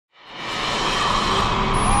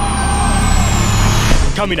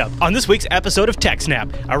Coming up on this week's episode of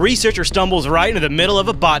TechSNAP, a researcher stumbles right into the middle of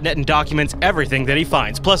a botnet and documents everything that he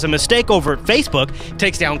finds. Plus, a mistake over at Facebook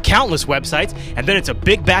takes down countless websites, and then it's a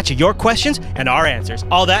big batch of your questions and our answers.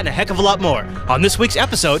 All that and a heck of a lot more on this week's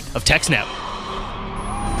episode of TechSNAP.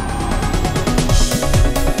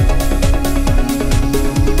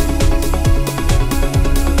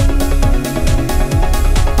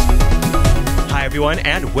 Everyone,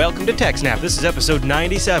 and welcome to TechSNAP. This is episode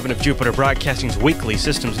 97 of Jupiter Broadcasting's weekly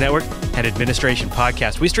systems network and administration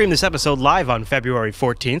podcast. We stream this episode live on February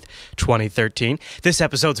 14th, 2013. This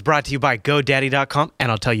episode's brought to you by GoDaddy.com,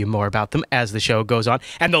 and I'll tell you more about them as the show goes on.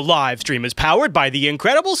 And the live stream is powered by the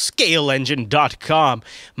incredible ScaleEngine.com.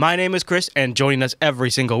 My name is Chris, and joining us every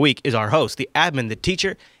single week is our host, the admin, the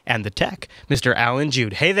teacher, and the tech, Mr. Alan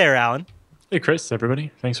Jude. Hey there, Alan. Hey, Chris,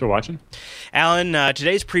 everybody. Thanks for watching. Alan,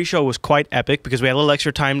 today's pre-show was quite epic because we had a little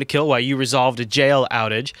extra time to kill while you resolved a jail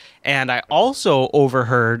outage. And I also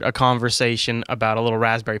overheard a conversation about a little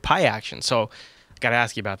Raspberry Pi action. So I got to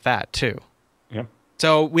ask you about that, too. Yep.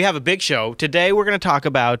 So we have a big show. Today we're going to talk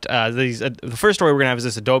about the first story we're going to have is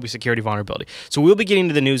this Adobe security vulnerability. So we'll be getting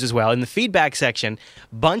to the news as well. In the feedback section,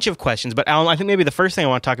 bunch of questions. But Alan, I think maybe the first thing I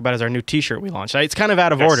want to talk about is our new T-shirt we launched. It's kind of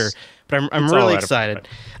out of order, but I'm really excited.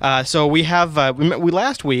 So we have we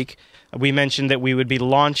last week we mentioned that we would be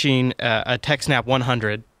launching a TechSNAP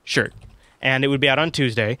 100 shirt. And it would be out on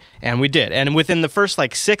Tuesday, and we did. And within the first,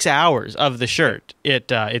 6 hours of the shirt,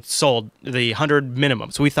 it sold the 100 minimum.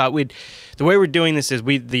 So we thought the way we're doing this is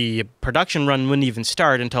the production run wouldn't even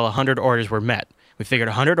start until 100 orders were met. We figured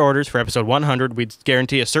 100 orders for episode 100, we'd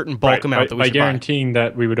guarantee a certain bulk amount that we should buy. By guaranteeing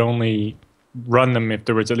that we would only run them if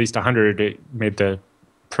there was at least 100, it made the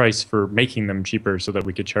price for making them cheaper so that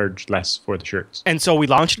we could charge less for the shirts. And so we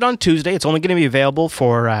launched it on Tuesday. It's only going to be available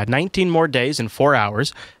for 19 more days and 4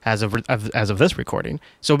 hours as of this recording.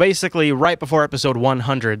 So basically, right before episode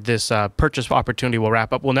 100, this purchase opportunity will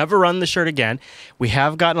wrap up. We'll never run the shirt again. We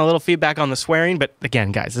have gotten a little feedback on the swearing, but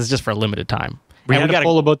again, guys, this is just for a limited time. We had a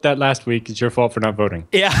poll about that last week. It's your fault for not voting.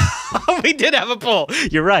 Yeah, we did have a poll.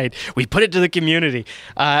 You're right. We put it to the community.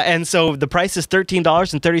 And so the price is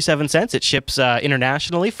 $13.37. It ships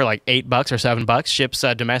internationally for $8 or $7. Ships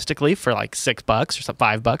domestically for $6 or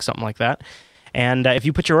 $5, something like that. And if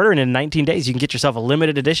you put your order in 19 days, you can get yourself a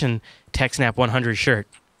limited edition TechSNAP 100 shirt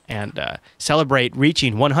and celebrate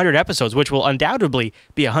reaching 100 episodes, which will undoubtedly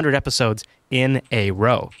be 100 episodes in a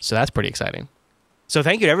row. So that's pretty exciting. So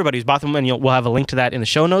thank you to everybody who's bought them, and we'll have a link to that in the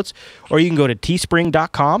show notes, or you can go to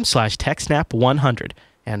teespring.com/TechSNAP100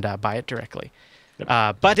 and buy it directly.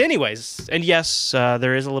 Yep. But anyways, and yes,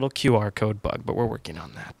 there is a little QR code bug, but we're working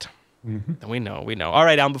on that. Mm-hmm. We know. All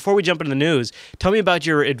right, Alan, before we jump into the news, tell me about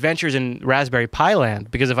your adventures in Raspberry Pi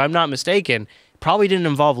land, because if I'm not mistaken, it probably didn't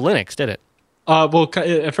involve Linux, did it? Well,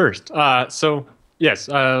 at first. So, yes,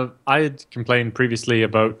 I had complained previously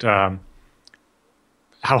about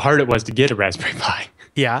how hard it was to get a Raspberry Pi.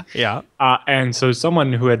 Yeah. And so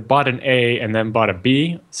someone who had bought an A and then bought a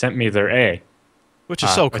B sent me their A. Which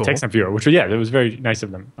is so cool. A TechSNAP viewer, which, it was very nice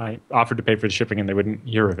of them. I offered to pay for the shipping and they wouldn't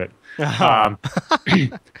hear of it.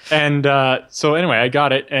 So anyway, I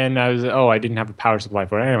got it and I didn't have a power supply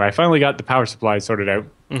for it. Anyway, I finally got the power supply sorted out,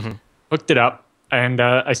 hooked it up, and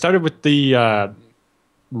I started with the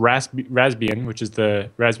Raspbian, which is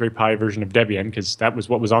the Raspberry Pi version of Debian, because that was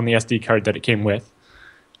what was on the SD card that it came with.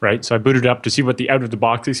 Right, so I booted it up to see what the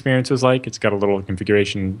out-of-the-box experience was like. It's got a little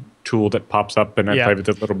configuration tool that pops up, and I played with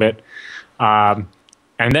it a little bit. And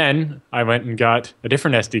then I went and got a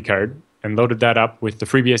different SD card and loaded that up with the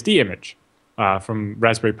FreeBSD image from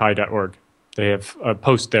raspberrypi.org. They have a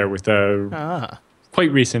post there with a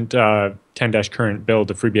quite recent 10-current build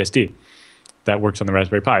of FreeBSD that works on the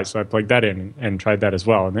Raspberry Pi. So I plugged that in and tried that as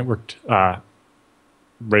well, and it worked right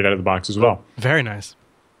out of the box as well. Very nice.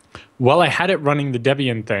 While I had it running the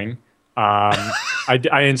Debian thing,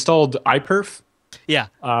 I installed iPerf,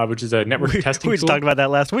 which is a network testing tool. We talked about that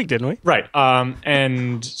last week, didn't we? Right.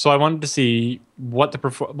 And so I wanted to see what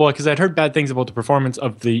because I'd heard bad things about the performance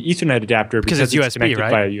of the Ethernet adapter because it's USB, connected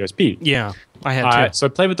via USB. Yeah, I had too. So I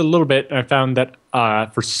played with it a little bit, and I found that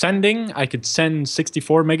for sending, I could send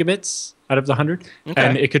 64 megabits out of the 100,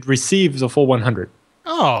 and it could receive the full 100.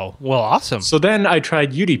 Oh, well, awesome. So then I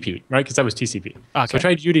tried UDP, right? Because that was TCP. Okay. So I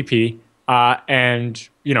tried UDP, and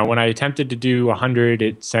when I attempted to do 100,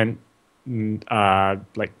 it sent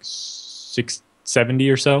 670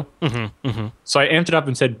 or so. So I amped it up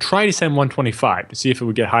and said, try to send 125 to see if it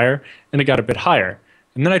would get higher, and it got a bit higher.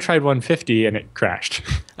 And then I tried 150, and it crashed.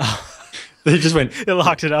 It just went. It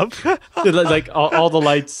locked it up. All the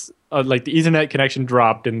lights, the Ethernet connection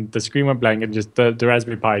dropped, and the screen went blank, and just the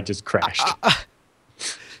Raspberry Pi just crashed.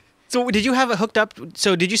 So did you have it hooked up?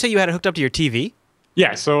 So did you say you had it hooked up to your TV?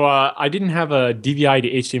 Yeah, so I didn't have a DVI to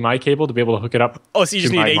HDMI cable to be able to hook it up. Oh, so you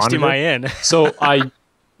just to need my HDMI monitor. in. So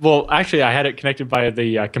well, actually, I had it connected via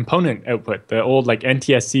the component output, the old like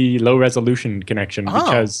NTSC low resolution connection,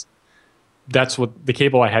 because that's what the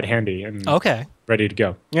cable I had handy and ready to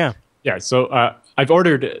go. Yeah. Yeah, so I've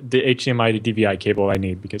ordered the HDMI to DVI cable I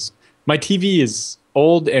need because my TV is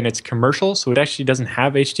old and it's commercial, so it actually doesn't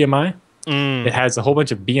have HDMI. It has a whole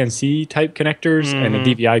bunch of BNC type connectors and a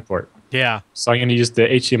DVI port. Yeah. So I'm going to use the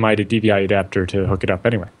HDMI to DVI adapter to hook it up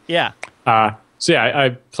anyway. Yeah. So yeah, I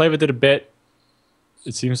play with it a bit.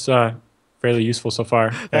 It seems fairly useful so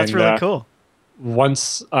far. That's really cool.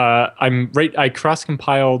 Once I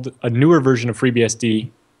cross-compiled a newer version of FreeBSD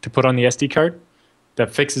to put on the SD card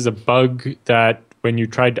that fixes a bug that when you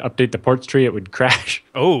tried to update the ports tree, it would crash.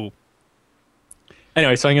 Oh.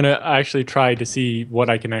 Anyway, so I'm going to actually try to see what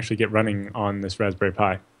I can actually get running on this Raspberry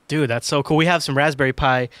Pi. Dude, that's so cool. We have some Raspberry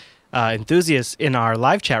Pi enthusiasts in our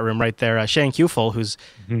live chat room right there. Shane Qful, who's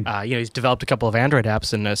he's developed a couple of Android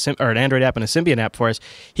apps and an Android app and a Symbian app for us.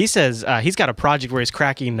 He says he's got a project where he's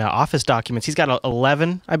cracking Office documents. He's got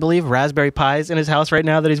 11, I believe, Raspberry Pis in his house right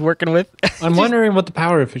now that he's working with. I'm wondering what the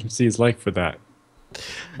power efficiency is like for that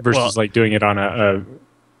versus like doing it on a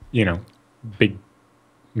big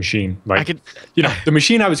machine. Like the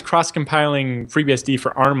machine I was cross-compiling FreeBSD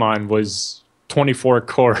for ARM on was 24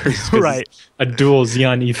 cores, right? A dual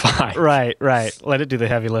Xeon E5. Right. Let it do the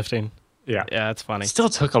heavy lifting. Yeah, that's funny. It still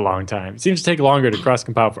took a long time. It seems to take longer to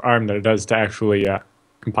cross-compile for ARM than it does to actually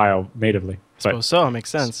compile natively. I suppose so. It makes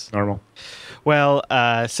sense. It's normal. Well,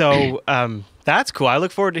 that's cool. I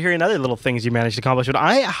look forward to hearing other little things you managed to accomplish. But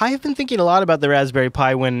I have been thinking a lot about the Raspberry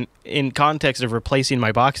Pi when, in context of replacing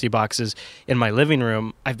my Boxy boxes in my living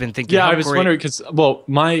room. I've been thinking. Yeah, I was wondering because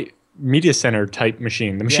my media center type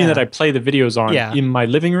machine, the machine that I play the videos on in my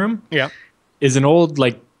living room, is an old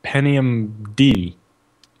like Pentium D.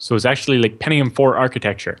 So it's actually like Pentium 4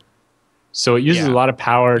 architecture. So it uses a lot of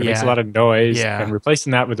power, it makes a lot of noise, and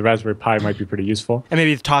replacing that with the Raspberry Pi might be pretty useful. And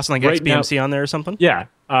maybe tossing like XBMC on there or something? Yeah.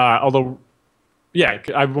 Although,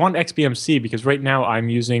 I want XBMC because right now I'm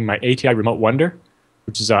using my ATI Remote Wonder,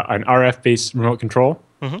 which is an RF-based remote control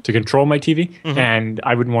to control my TV, and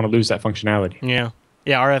I wouldn't want to lose that functionality.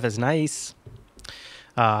 Yeah, RF is nice.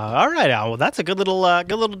 All right, Al. Well, that's a good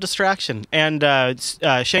little distraction. And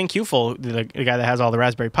Shane Qful, the guy that has all the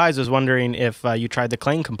Raspberry Pis, was wondering if you tried the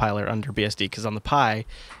Clang compiler under BSD, because on the Pi,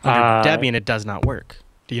 under Debian, it does not work.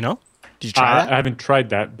 Do you know? Did you try that? I haven't tried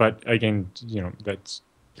that, but again, that's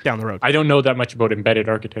down the road. I don't know that much about embedded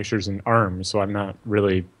architectures in ARM, so I'm not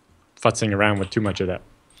really futzing around with too much of that.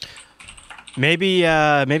 Maybe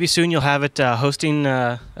soon you'll have it hosting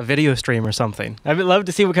a video stream or something. I'd love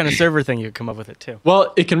to see what kind of server thing you could come up with it too.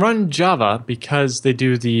 Well, it can run Java because they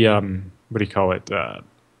do the what do you call it?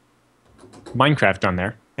 Minecraft on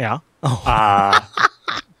there. Yeah.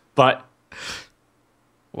 But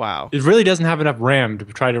wow, it really doesn't have enough RAM to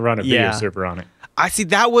try to run a video server on it. I see.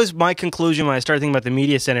 That was my conclusion when I started thinking about the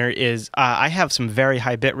media center. Is I have some very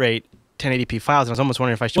high bitrate 1080p files, and I was almost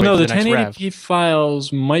wondering if I should wait for the next rev. The 1080p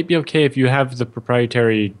files might be okay if you have the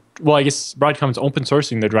proprietary. Well, I guess Broadcom's open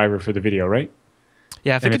sourcing the driver for the video, right?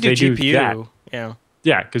 Yeah, if it could do GPU,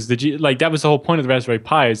 yeah, because that was the whole point of the Raspberry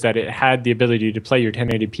Pi is that it had the ability to play your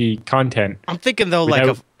 1080p content. I'm thinking though, like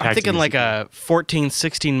a 14,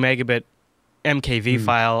 16 megabit MKV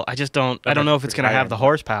file. I just don't. I don't know if it's going to have the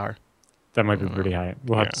horsepower. That might be pretty high.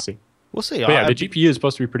 We'll have to see. We'll see. But yeah, the GPU is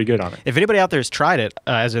supposed to be pretty good on it. If anybody out there has tried it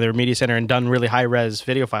as their media center and done really high-res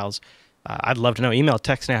video files, I'd love to know. Email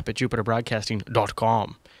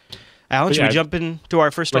techsnap@jupiterbroadcasting.com. Alan, should we jump into our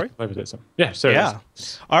first story? Yeah, sure. Yeah.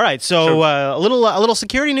 All right. So a little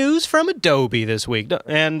security news from Adobe this week,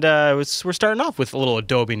 and we're starting off with a little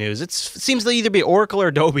Adobe news. It seems to either be Oracle or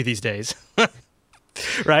Adobe these days,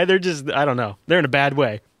 right? They're just I don't know. They're in a bad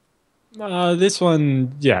way. This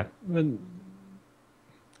one, yeah.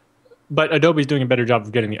 But Adobe's doing a better job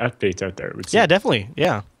of getting the updates out there. Yeah, definitely.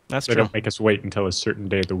 Yeah, that's true. They don't make us wait until a certain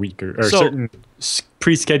day of the week or a certain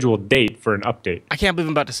pre-scheduled date for an update. I can't believe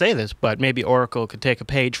I'm about to say this, but maybe Oracle could take a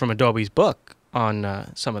page from Adobe's book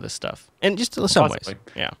on some of this stuff. And just in some ways.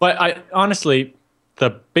 Yeah. But honestly,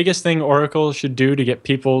 the biggest thing Oracle should do to get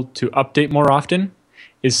people to update more often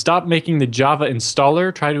is stop making the Java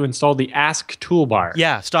installer try to install the Ask toolbar.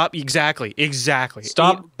 Yeah, stop. Exactly.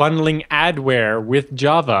 Stop bundling adware with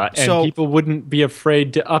Java, and people wouldn't be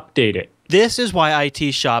afraid to update it. This is why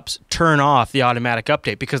IT shops turn off the automatic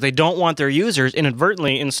update, because they don't want their users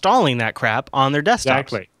inadvertently installing that crap on their desktops.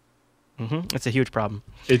 Exactly. It's a huge problem.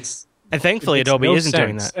 And thankfully, Adobe isn't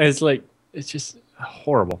doing that. It's just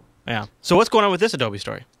horrible. Yeah. So what's going on with this Adobe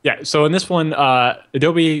story? Yeah. So in this one,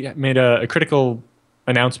 Adobe made a critical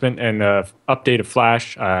announcement and update of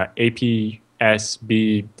Flash APSB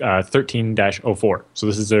 13-04. So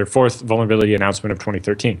this is their fourth vulnerability announcement of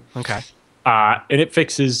 2013. Okay. And it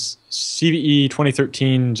fixes CVE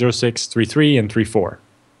 2013-0633 and 34.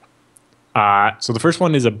 So the first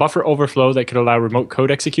one is a buffer overflow that could allow remote code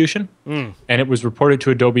execution, and it was reported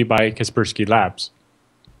to Adobe by Kaspersky Labs.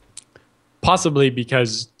 Possibly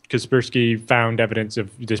because Kaspersky found evidence of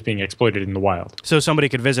this being exploited in the wild. So somebody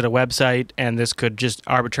could visit a website and this could just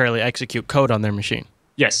arbitrarily execute code on their machine.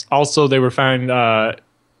 Yes. Also, they were found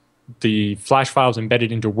the Flash files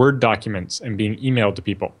embedded into Word documents and being emailed to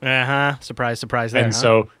people. Surprise, surprise there. And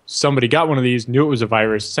so somebody got one of these, knew it was a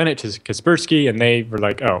virus, sent it to Kaspersky, and they were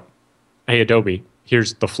like, oh, hey, Adobe,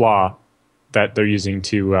 here's the flaw that they're using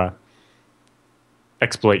to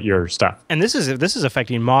exploit your stuff. And this is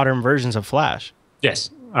affecting modern versions of Flash. Yes,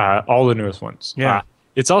 all the newest ones. Yeah.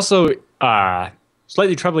 It's also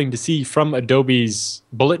slightly troubling to see from Adobe's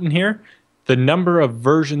bulletin here the number of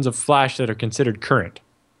versions of Flash that are considered current.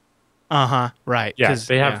 Right. Yeah,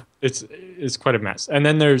 they have. Yeah. It's quite a mess. And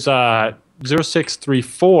then there's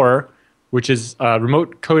 0634, which is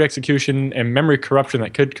remote code execution and memory corruption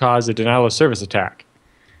that could cause a denial of service attack,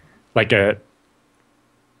 like a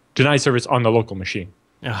denied service on the local machine.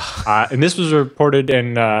 And this was reported,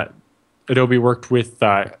 and Adobe worked with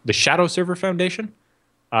the Shadow Server Foundation,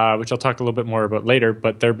 which I'll talk a little bit more about later.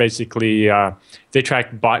 But they're basically they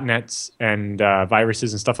track botnets and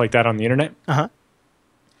viruses and stuff like that on the internet,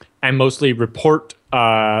 and mostly report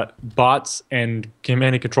bots and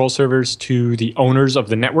command and control servers to the owners of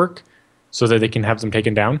the network, so that they can have them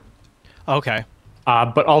taken down. Okay.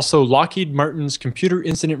 But also Lockheed Martin's Computer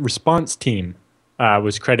Incident Response Team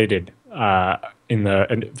was credited in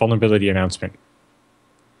the vulnerability announcement.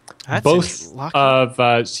 Both of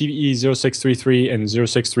CVE 0633 and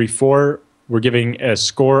 0634 were giving a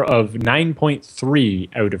score of 9.3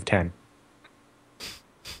 out of 10.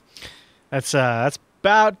 That's about,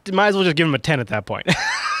 might as well just give them a 10 at that point.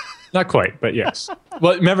 Not quite, but yes.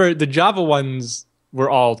 Well, remember, the Java ones were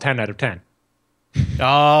all 10 out of 10.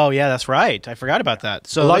 Oh, yeah, that's right. I forgot about that.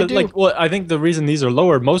 So I think the reason these are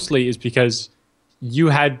lower mostly is because you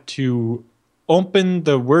had to open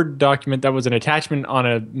the Word document that was an attachment on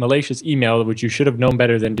a malicious email, which you should have known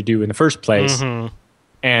better than to do in the first place,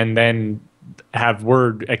 and then have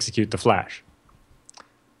Word execute the Flash.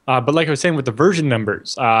 But like I was saying with the version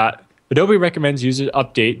numbers, Adobe recommends users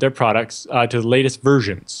update their products to the latest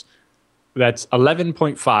versions. That's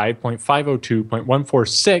 11.5, 0.502,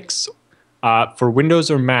 0.146 for Windows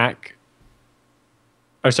or Mac.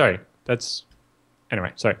 Oh, sorry. The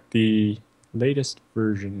latest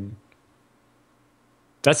version.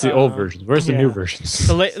 That's the old versions. Where's the new versions?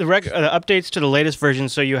 The updates to the latest version.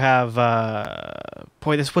 So you have,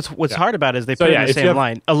 what's hard about it is they put it in the same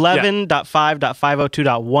line.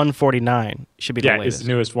 11.5.502.149 should be the latest. Yeah, it's the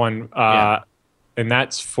newest one. And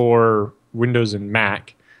that's for Windows and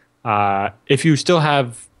Mac. If you still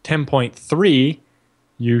have 10.3,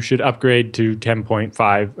 you should upgrade to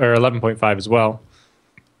 10.5 or 11.5 as well.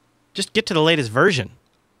 Just get to the latest version.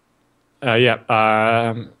 But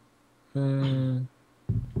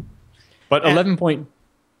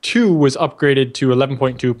 11.2 was upgraded to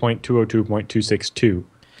 11.2.202.262.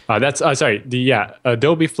 That's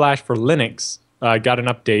Adobe Flash for Linux got an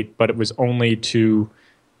update, but it was only to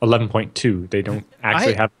 11.2. They don't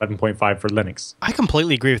actually have 11.5 for Linux. I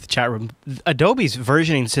completely agree with the chat room. Adobe's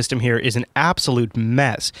versioning system here is an absolute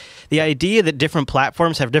mess. The idea that different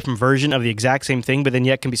platforms have different version of the exact same thing, but then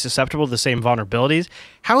yet can be susceptible to the same vulnerabilities.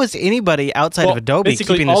 How is anybody outside of Adobe keeping this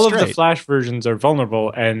straight? Basically, all of the Flash versions are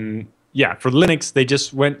vulnerable, and for Linux, they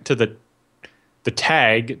just went to the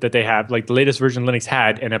tag that they have, like the latest version Linux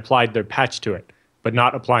had, and applied their patch to it, but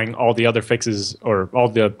not applying all the other fixes or all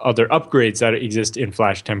the other upgrades that exist in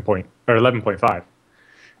Flash 11.5,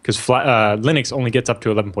 because Linux only gets up to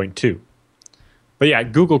 11.2. But yeah,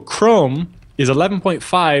 Google Chrome is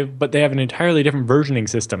 11.5, but they have an entirely different versioning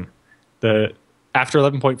system. After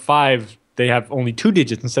 11.5, they have only 2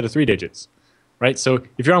 digits instead of 3 digits, right? So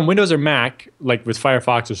if you're on Windows or Mac, like with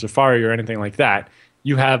Firefox or Safari or anything like that,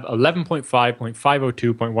 you have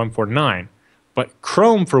 11.5.502.149. But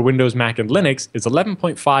Chrome for Windows, Mac, and Linux is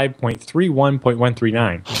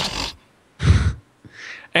 11.5.31.139.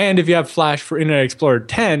 And if you have Flash for Internet Explorer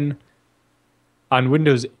 10 on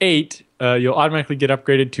Windows 8, you'll automatically get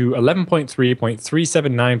upgraded to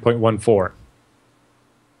 11.3.379.14.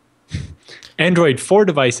 Android 4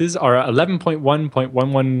 devices are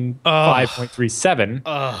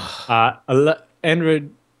 11.1.115.37.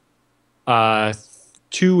 Android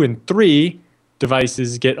 2 and 3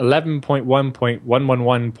 devices get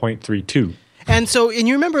 11.1.111.32. And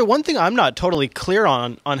you remember one thing I'm not totally clear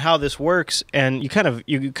on how this works, and you kind of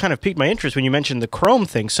piqued my interest when you mentioned the Chrome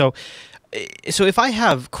thing. So if I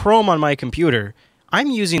have Chrome on my computer, I'm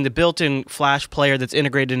using the built-in Flash player that's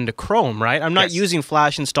integrated into Chrome, right? I'm not using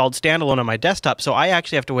Flash installed standalone on my desktop, so I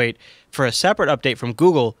actually have to wait for a separate update from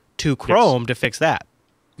Google to Chrome to fix that.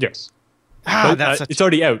 Yes. But, it's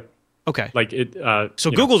already out. Okay. Like it.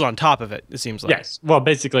 So Google's on top of it. It seems like. Yes. Well,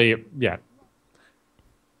 basically, yeah.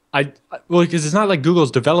 Well, because it's not like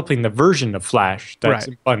Google's developing the version of Flash that's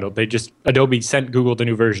bundled. Adobe sent Google the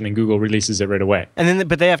new version, and Google releases it right away. And then,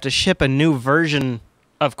 but they have to ship a new version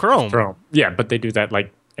of Chrome. Yeah, but they do that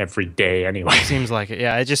like every day anyway. It seems like it.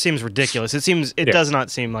 Yeah, it just seems ridiculous. It does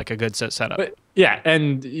not seem like a good setup. But, yeah,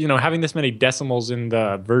 and having this many decimals in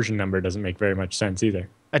the version number doesn't make very much sense either.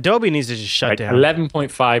 Adobe needs to just shut down.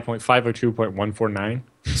 11.5.502.149.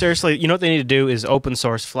 Seriously, you know what they need to do is open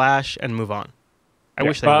source Flash and move on. I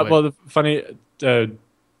wish they would. Well, the funny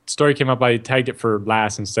story came up. I tagged it for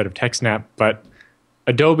last instead of TechSNAP, but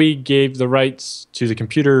Adobe gave the rights to the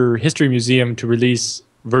Computer History Museum to release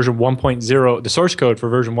version 1.0, the source code for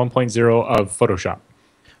version 1.0 of Photoshop.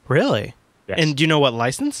 Really? Yes. And do you know what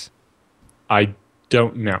license? I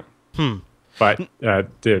don't know. But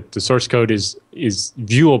the source code is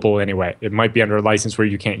viewable anyway. It might be under a license where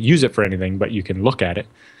you can't use it for anything, but you can look at it,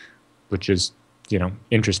 which is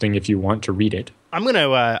interesting if you want to read it. I'm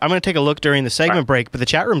gonna take a look during the segment break, but the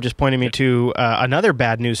chat room just pointed me to another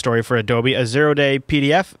bad news story for Adobe. A 0-day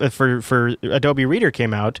PDF for Adobe Reader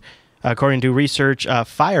came out, according to research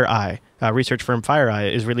FireEye. Research firm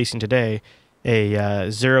FireEye is releasing today a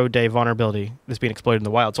 0-day vulnerability that's being exploited in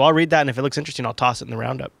the wild. So I'll read that, and if it looks interesting, I'll toss it in the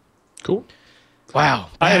roundup. Cool. Wow.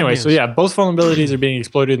 Anyway, so yeah, both vulnerabilities are being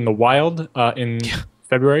exploited in the wild in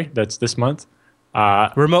February. That's this month.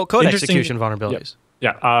 Remote code execution vulnerabilities.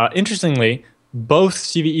 Yeah. Interestingly, both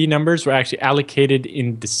CVE numbers were actually allocated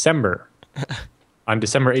in December, on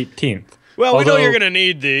December 18th. Well, we know you're going to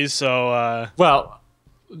need these, so... Well,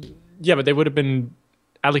 yeah, but they would have been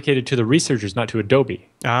allocated to the researchers, not to Adobe.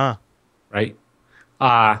 Right?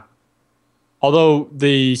 Although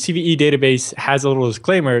the CVE database has a little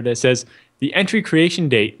disclaimer that says, the entry creation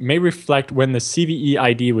date may reflect when the CVE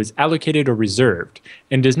ID was allocated or reserved,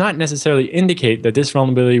 and does not necessarily indicate that this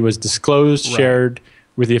vulnerability was disclosed, shared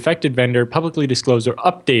with the affected vendor, publicly disclosed, or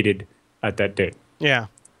updated at that date. Yeah.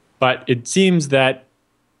 But it seems that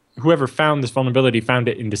whoever found this vulnerability found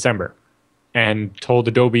it in December and told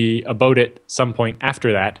Adobe about it some point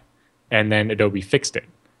after that, and then Adobe fixed it.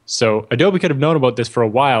 So Adobe could have known about this for a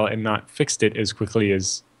while and not fixed it as quickly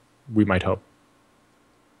as we might hope.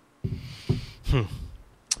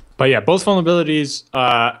 But yeah, both vulnerabilities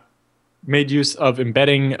made use of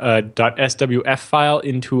embedding a .swf file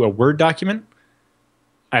into a Word document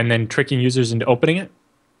and then tricking users into opening it.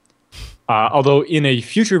 Although in a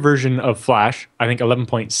future version of Flash, I think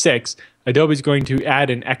 11.6, Adobe's going to add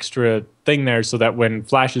an extra thing there so that when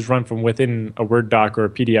Flash is run from within a Word doc or a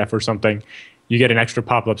PDF or something, you get an extra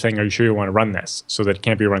pop-up saying, are you sure you want to run this? So that it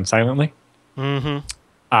can't be run silently. But,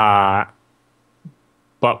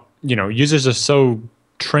 users are so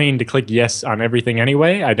trained to click yes on everything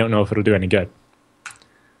anyway, I don't know if it'll do any good.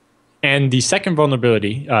 And the second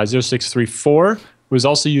vulnerability, 0634, was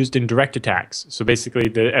also used in direct attacks. So basically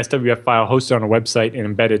the SWF file hosted on a website and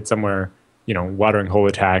embedded somewhere, watering hole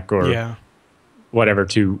attack or whatever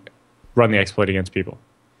to run the exploit against people.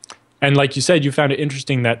 And like you said, you found it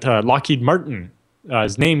interesting that Lockheed Martin,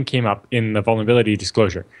 his name came up in the vulnerability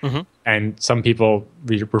disclosure. And some people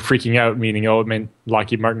were freaking out, meaning, it meant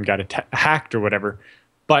Lockheed Martin got hacked or whatever.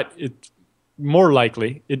 But it's more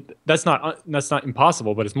likely, that's not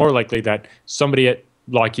impossible, but it's more likely that somebody at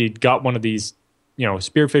Lockheed got one of these,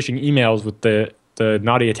 spear phishing emails with the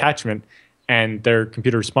naughty attachment, and their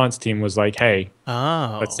computer response team was like, hey,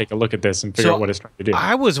 let's take a look at this and figure out what it's trying to do.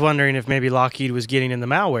 I was wondering if maybe Lockheed was getting in the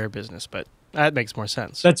malware business, but that makes more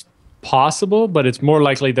sense. That's possible, but it's more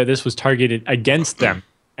likely that this was targeted against them,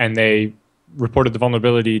 and they reported the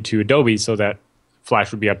vulnerability to Adobe so that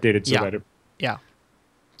Flash would be updated so that it... Yeah.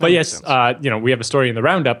 But yes, we have a story in the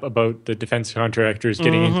roundup about the defense contractors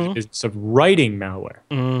getting into the business of writing malware.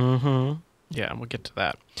 Yeah, we'll get to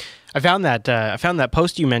that. I found that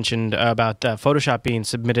post you mentioned about Photoshop being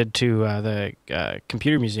submitted to the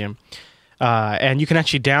Computer Museum, and you can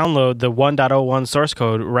actually download the 1.01 source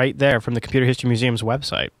code right there from the Computer History Museum's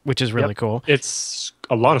website, which is really cool. It's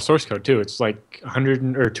a lot of source code too. It's like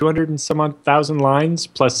 100 or 200 and some odd thousand lines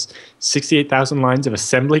plus 68,000 lines of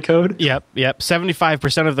assembly code. Yep.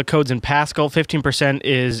 75% of the code's in Pascal, 15%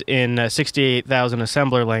 is in 68,000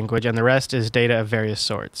 assembler language, and the rest is data of various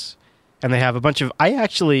sorts. and they have a bunch of.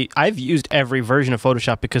 I've used every version of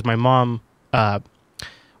Photoshop because my mom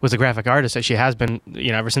was a graphic artist, and she has been,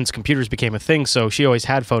 ever since computers became a thing. So she always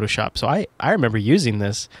had Photoshop. So I remember using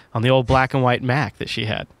this on the old black and white Mac that she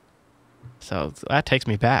had. So that takes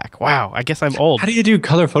me back. Wow, I guess I'm old. How do you do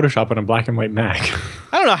color Photoshop on a black and white Mac?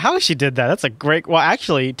 I don't know how she did that. That's a great. Well,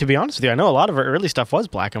 actually, to be honest with you, I know a lot of her early stuff was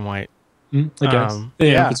black and white. I guess.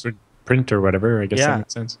 Yeah. If it's for print or whatever, I guess that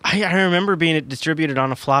makes sense. I remember being distributed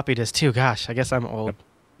on a floppy disk too. Gosh, I guess I'm old.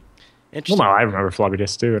 Interesting. Well, no, I remember floppy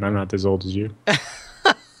disks too, and I'm not as old as you.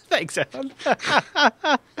 Thanks, Evan.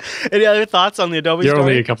 Any other thoughts on the Adobe You're story?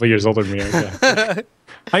 only a couple years older than me, I guess.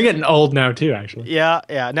 I'm getting old now too, actually. Yeah.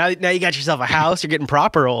 Now you got yourself a house. You're getting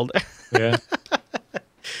proper old. Yeah.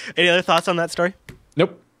 Any other thoughts on that story?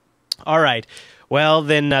 Nope. All right. Well,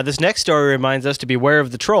 then this next story reminds us to beware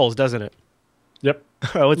of the trolls, doesn't it? Yep.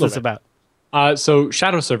 What's this about? So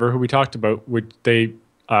Shadow Server, who we talked about, they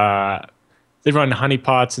run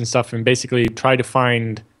honeypots and stuff, and basically try to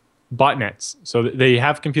find botnets. So they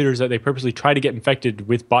have computers that they purposely try to get infected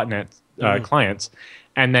with botnet clients,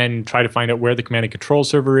 and then try to find out where the command and control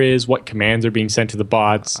server is, what commands are being sent to the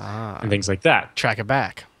bots, and things like that. Track it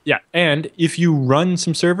back. Yeah, and if you run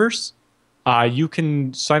some servers, you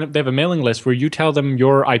can sign up. They have a mailing list where you tell them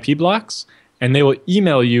your IP blocks, and they will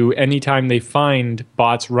email you anytime they find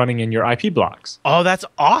bots running in your IP blocks. Oh, that's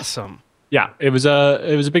awesome. Yeah, it was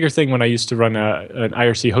a bigger thing when I used to run an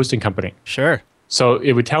IRC hosting company. Sure. So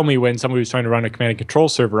it would tell me when somebody was trying to run a command and control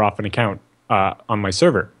server off an account on my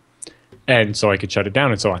server, and so I could shut it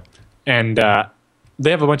down and so on. And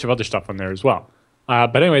they have a bunch of other stuff on there as well.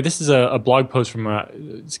 But anyway, this is a blog post from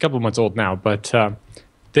it's a couple of months old now, but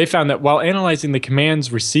they found that while analyzing the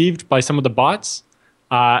commands received by some of the bots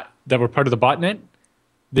that were part of the botnet,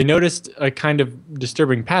 they noticed a kind of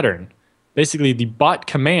disturbing pattern. Basically, the bot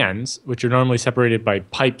commands, which are normally separated by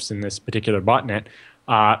pipes in this particular botnet,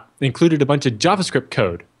 included a bunch of JavaScript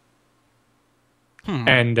code.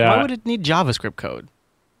 And why would it need JavaScript code?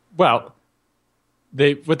 Well,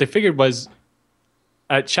 what they figured was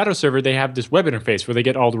at Shadow Server, they have this web interface where they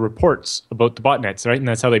get all the reports about the botnets, right? And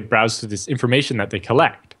that's how they browse through this information that they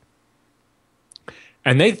collect.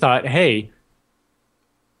 And they thought, hey,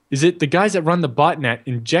 is it the guys that run the botnet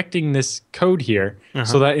injecting this code here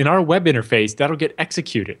so that in our web interface, that'll get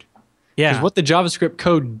executed? Yeah. Because what the JavaScript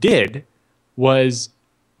code did was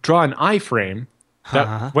draw an iframe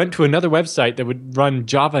that went to another website that would run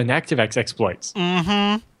Java and ActiveX exploits.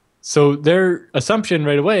 So their assumption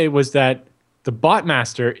right away was that the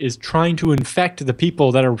botmaster is trying to infect the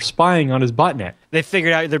people that are spying on his botnet. They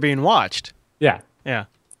figured out they're being watched. Yeah. Yeah.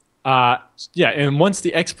 And once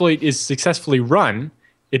the exploit is successfully run,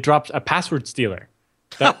 it drops a password stealer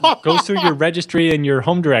that goes through your registry and your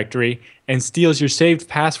home directory and steals your saved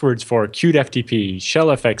passwords for CuteFTP,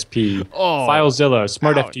 ShellFXP, FileZilla,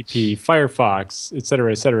 SmartFTP, Firefox,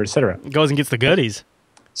 etc., etc., etc. It goes and gets the goodies.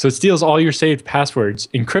 So it steals all your saved passwords,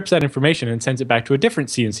 encrypts that information, and sends it back to a different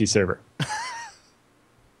CNC server.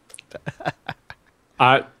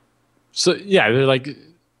 So they're like,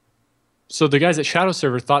 so the guys at Shadow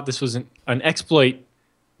Server thought this was an exploit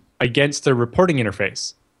against their reporting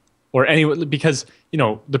interface, or because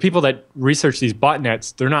the people that research these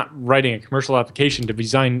botnets, they're not writing a commercial application to be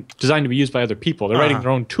designed to be used by other people. They're writing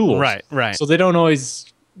their own tools, right. So they don't always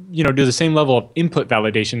do the same level of input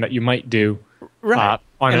validation that you might do on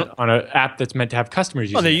an app that's meant to have customers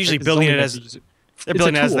use. Well, they're usually building it as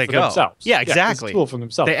they go. Themselves. Yeah, exactly. It's a tool for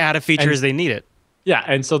themselves. They add a feature as they need it. Yeah,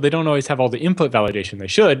 and so they don't always have all the input validation they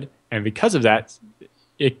should, and because of that,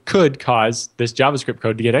 it could cause this JavaScript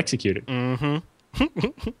code to get executed.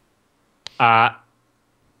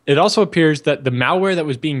 It also appears that the malware that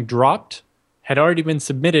was being dropped had already been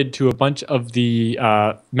submitted to a bunch of the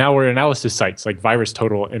malware analysis sites like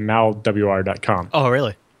VirusTotal and malwr.com. Oh,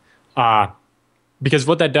 really? Because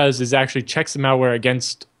what that does is actually checks the malware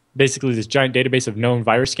against basically this giant database of known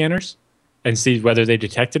virus scanners and sees whether they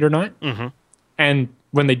detect it or not. And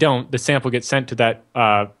when they don't, the sample gets sent to that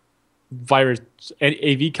virus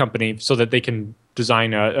AV company so that they can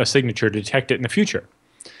design a signature to detect it in the future.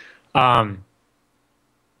 But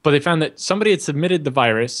they found that somebody had submitted the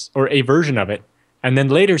virus or a version of it, and then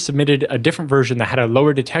later submitted a different version that had a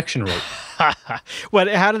lower detection rate.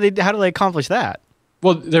 How do they accomplish that?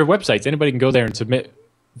 Well, their websites. Anybody can go there and submit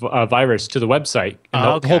a virus to the website.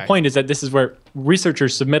 And the whole point is that this is where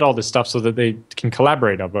researchers submit all this stuff so that they can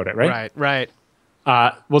collaborate about it, right? Right.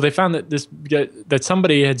 Well, they found that that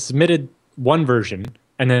somebody had submitted one version,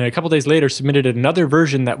 and then a couple days later submitted another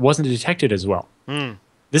version that wasn't detected as well.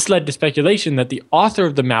 This led to speculation that the author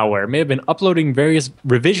of the malware may have been uploading various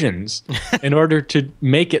revisions in order to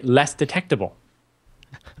make it less detectable.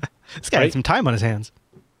 This guy had some time on his hands.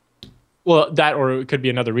 Well, that or it could be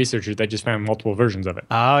another researcher that just found multiple versions of it.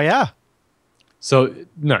 Oh, yeah. So,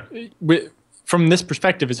 no. From this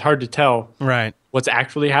perspective, it's hard to tell what's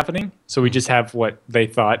actually happening. So we just have what they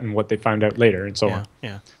thought and what they found out later and so on.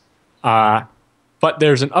 Yeah. But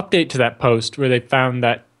there's an update to that post where they found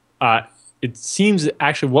that it seems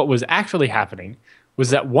actually what was actually happening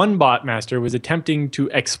was that one bot master was attempting to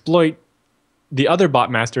exploit the other bot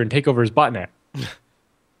master and take over his botnet.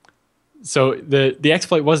 So the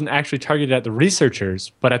exploit wasn't actually targeted at the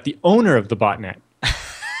researchers, but at the owner of the botnet.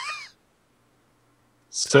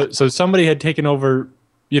 So somebody had taken over,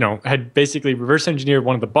 had basically reverse engineered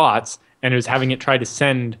one of the bots and was having it try to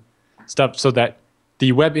send stuff so that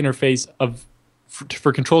the web interface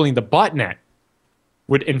for controlling the botnet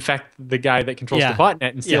would infect the guy that controls the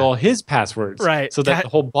botnet and steal all his passwords. Right. So that the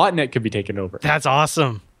whole botnet could be taken over. That's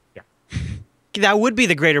awesome. Yeah. That would be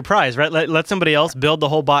the greater prize, right? Let somebody else build the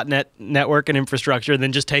whole botnet network and infrastructure and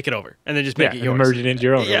then just take it over. And then just make it yours. And merge it into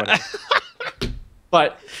your own. Yeah.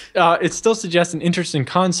 But it still suggests an interesting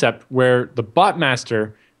concept where the bot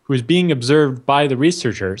master, who is being observed by the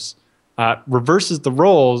researchers, reverses the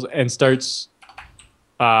roles and starts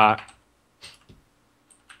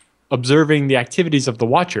observing the activities of the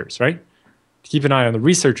watchers, right? Keep an eye on the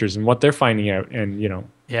researchers and what they're finding out, and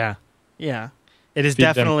Yeah. It is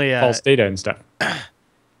definitely false data and stuff.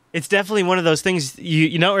 It's definitely one of those things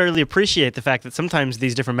you don't really appreciate the fact that sometimes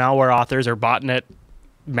these different malware authors or botnet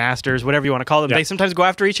masters, whatever you want to call them, they sometimes go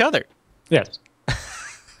after each other. Yes.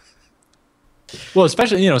 Well,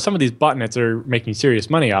 especially some of these botnets are making serious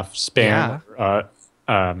money off spam,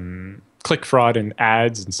 click fraud, and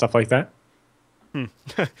ads and stuff like that.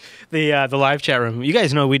 The live chat room. You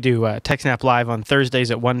guys know we do TechSNAP live on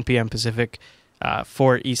Thursdays at 1 p.m. Pacific,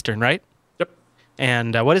 4 Eastern, right? Yep.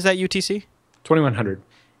 And what is that UTC? 2100.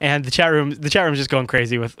 And the chat room's just going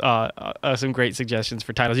crazy with some great suggestions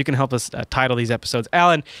for titles. You can help us title these episodes.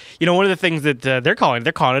 Alan, one of the things that they're calling it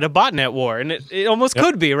a botnet war, and it almost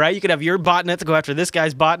could be, right? You could have your botnets go after this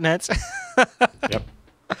guy's botnets. Yep.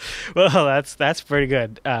 Well, that's pretty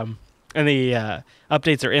good. And the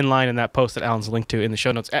updates are in line in that post that Alan's linked to in the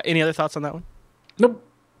show notes. Any other thoughts on that one? Nope.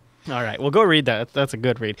 All right, well, go read that. That's a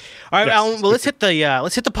good read. All right, Alan. Well, let's hit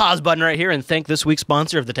the pause button right here and thank this week's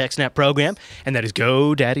sponsor of the TechSNAP program, and that is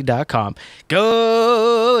GoDaddy.com.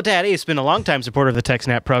 GoDaddy has been a longtime supporter of the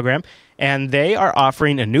TechSNAP program, and they are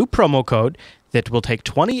offering a new promo code that will take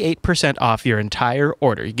 28% off your entire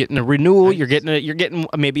order. You're getting a renewal. Nice. You're getting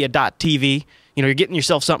maybe a .tv. You're getting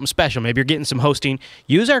yourself something special. Maybe you're getting some hosting.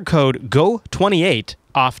 Use our code GO28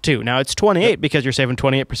 off too. Now it's 28 because you're saving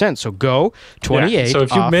 28%. So go 28. Yeah. So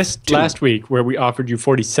if you missed last week where we offered you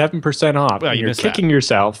 47% off, and you're kicking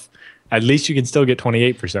yourself, at least you can still get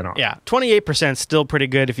 28% off. Yeah, 28% still pretty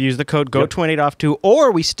good if you use the code GO28 off too.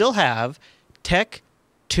 Or we still have Tech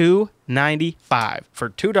 $2.95 for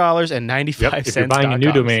 $2.95. If you're buying a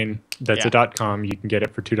new domain that's a .com, you can get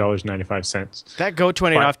it for $2.95. That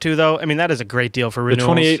Go28 off 2, though, I mean, that is a great deal for renewals.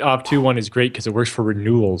 The 28 off 2 one is great because it works for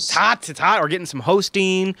renewals. It's hot. Or getting some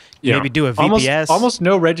hosting, maybe do a VPS. Almost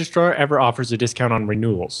no registrar ever offers a discount on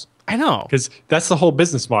renewals. I know. Because that's the whole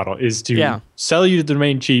business model, is to sell you the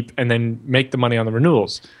domain cheap and then make the money on the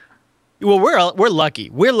renewals. Well, we're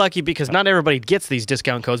lucky. We're lucky because not everybody gets these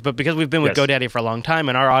discount codes, but because we've been with GoDaddy for a long time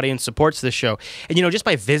and our audience supports this show. And, just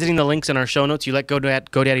by visiting the links in our show notes, you let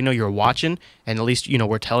GoDaddy know you're watching, and at least,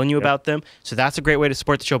 we're telling you about them. So that's a great way to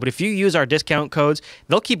support the show. But if you use our discount codes,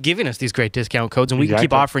 they'll keep giving us these great discount codes, and we can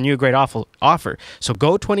keep offering you a great offer. So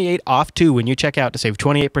go 28 off 2 when you check out to save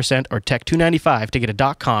 28% or Tech $2.95 to get a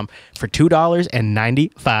 .com for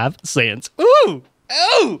 $2.95. Ooh!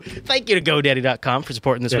 Oh, thank you to GoDaddy.com for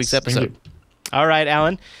supporting this week's episode. All right,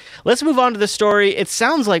 Alan, let's move on to the story. It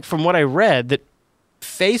sounds like, from what I read, that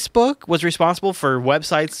Facebook was responsible for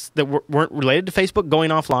websites that weren't related to Facebook going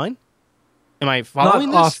offline. Am I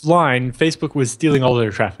following Not this? offline. Facebook was stealing all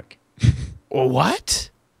their traffic.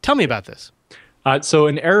 What? Tell me about this. So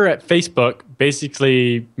an error at Facebook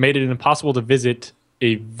basically made it impossible to visit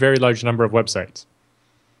a very large number of websites.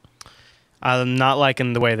 I'm not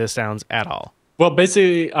liking the way this sounds at all. Well,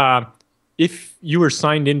 basically, if you were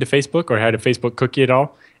signed into Facebook or had a Facebook cookie at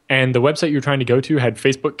all, and the website you're trying to go to had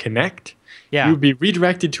Facebook Connect, you would be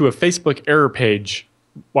redirected to a Facebook error page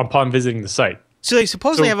upon visiting the site. So they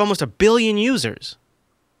supposedly have almost 1 billion users.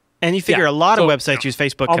 And you figure a lot of websites use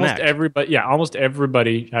Facebook Connect. Almost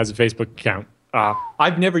everybody has a Facebook account.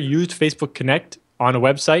 I've never used Facebook Connect on a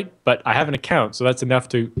website, but I have an account, so that's enough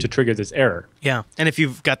to trigger this error. Yeah, and if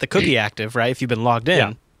you've got the cookie active, right, if you've been logged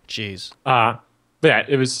in, geez. But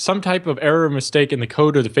it was some type of error or mistake in the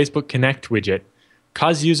code of the Facebook Connect widget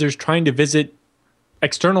caused users trying to visit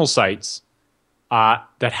external sites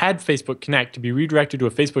that had Facebook Connect to be redirected to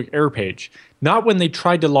a Facebook error page. Not when they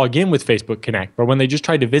tried to log in with Facebook Connect, but when they just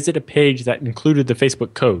tried to visit a page that included the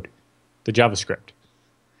Facebook code, the JavaScript.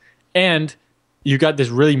 And you got this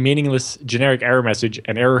really meaningless generic error message,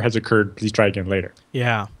 an error has occurred, please try again later.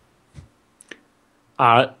 Yeah.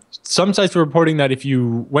 Some sites were reporting that if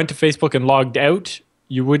you went to Facebook and logged out,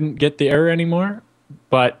 you wouldn't get the error anymore,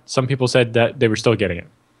 but some people said that they were still getting it.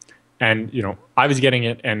 And, I was getting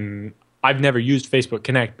it, and I've never used Facebook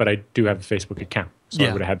Connect, but I do have a Facebook account, so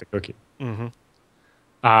I would have had the cookie. Mm-hmm.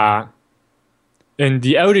 And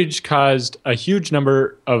the outage caused a huge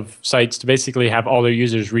number of sites to basically have all their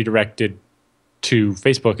users redirected to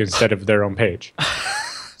Facebook instead of their own page.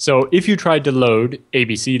 So if you tried to load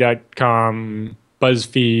abc.com,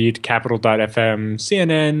 BuzzFeed, Capital.fm,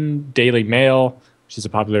 CNN, Daily Mail, which is a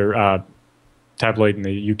popular tabloid in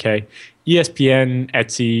the UK, ESPN,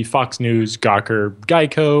 Etsy, Fox News, Gawker,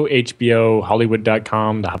 Geico, HBO,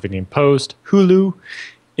 Hollywood.com, The Huffington Post, Hulu,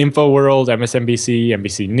 InfoWorld, MSNBC,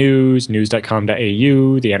 NBC News, News.com.au,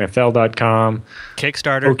 the NFL.com,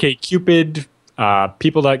 Kickstarter, OkCupid,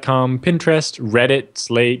 People.com, Pinterest, Reddit,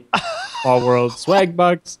 Slate, All World,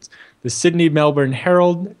 Swagbucks, the Sydney Melbourne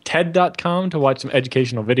Herald, TED.com to watch some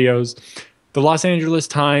educational videos, the Los Angeles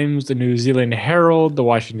Times, the New Zealand Herald, the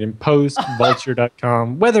Washington Post,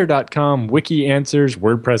 Vulture.com, Weather.com, Wiki Answers,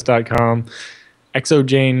 WordPress.com,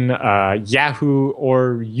 Exojane, Yahoo,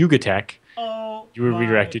 or Yugatech. You were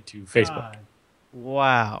redirected to Facebook. God.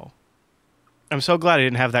 Wow. I'm so glad I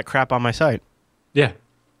didn't have that crap on my site. Yeah.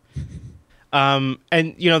 And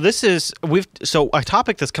this is so a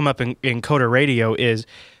topic that's come up in Coder Radio is,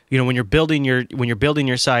 when you're building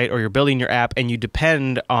your site or you're building your app and you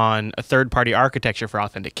depend on a third-party architecture for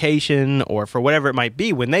authentication or for whatever it might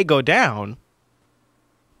be, when they go down,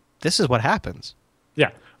 this is what happens. Yeah.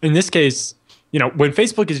 In this case, when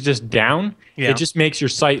Facebook is just down, it just makes your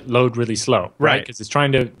site load really slow, right? Because it's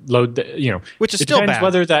trying to load which is it still depends bad.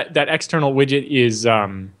 Whether that external widget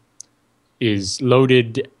is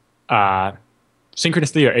loaded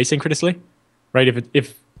synchronously or asynchronously, right?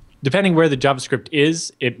 If depending where the JavaScript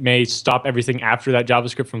is, it may stop everything after that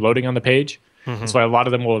JavaScript from loading on the page. Mm-hmm. That's why a lot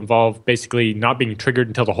of them will involve basically not being triggered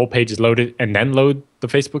until the whole page is loaded and then load the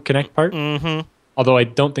Facebook Connect part. Mm-hmm. Although I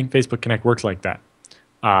don't think Facebook Connect works like that.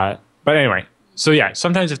 But anyway, so yeah,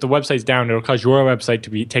 sometimes if the website's down, it'll cause your website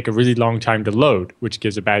to take a really long time to load, which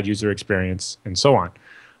gives a bad user experience and so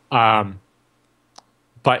on.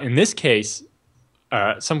 But in this case,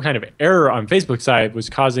 some kind of error on Facebook's side was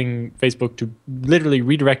causing Facebook to literally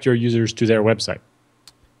redirect your users to their website.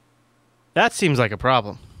 That seems like a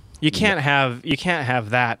problem. You can't have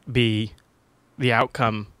that be the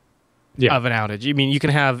outcome of an outage. I mean, you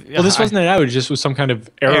can have. Well, this wasn't an outage. This was some kind of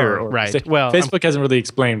error. Right. Well, Facebook hasn't really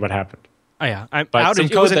explained what happened. Oh yeah, but some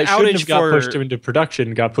code that shouldn't have got pushed into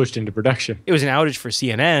production got pushed into production. It was an outage for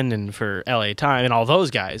CNN and for LA Times and all those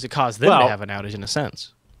guys. It caused them to have an outage in a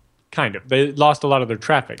sense. Kind of. They lost a lot of their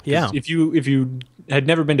traffic. Yeah. If you had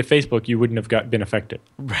never been to Facebook, you wouldn't have been affected.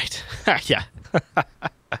 Right. Yeah.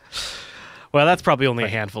 Well, that's probably only a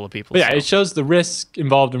handful of people. But yeah, it shows the risk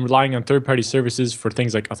involved in relying on third-party services for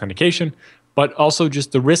things like authentication, but also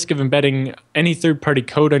just the risk of embedding any third-party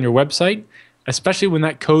code on your website, especially when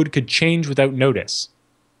that code could change without notice.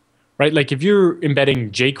 Right? Like if you're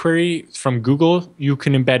embedding jQuery from Google, you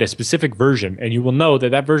can embed a specific version, and you will know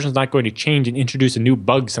that version is not going to change and introduce a new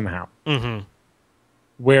bug somehow. Mm-hmm.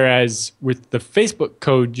 Whereas with the Facebook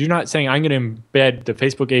code, you're not saying, I'm going to embed the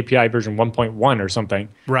Facebook API version 1.1 or something.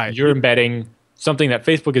 Right. You're embedding something that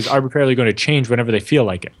Facebook is arbitrarily going to change whenever they feel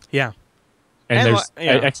like it. Yeah. And there's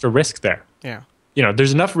extra risk there. Yeah.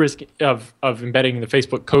 There's enough risk of embedding the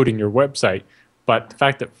Facebook code in your website, but the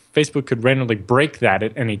fact that Facebook could randomly break that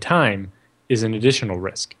at any time is an additional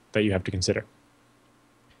risk that you have to consider.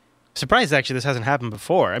 Surprised actually this hasn't happened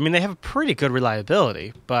before. I mean, they have a pretty good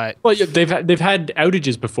reliability, but yeah, they've had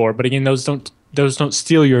outages before, but again, those don't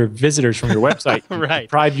steal your visitors from your website. Right.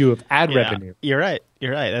 Deprive you of ad revenue. You're right.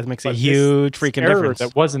 That makes a huge freaking difference.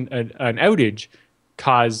 That wasn't an outage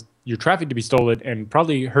caused your traffic to be stolen and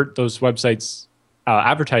probably hurt those websites'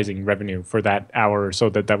 advertising revenue for that hour or so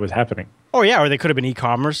that was happening. Oh yeah, or they could have been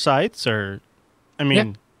e-commerce sites, or I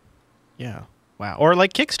mean, yeah. Wow. Or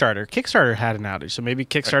like Kickstarter. Kickstarter had an outage, so maybe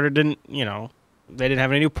Kickstarter didn't, they didn't have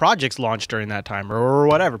any new projects launched during that time or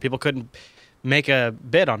whatever. People couldn't make a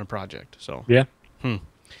bid on a project. So yeah.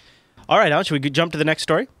 All right, Alan, should we jump to the next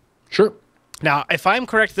story? Sure. Now, if I'm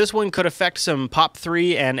correct, this one could affect some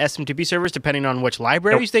POP3 and SMTP servers depending on which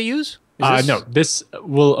libraries they use? No, this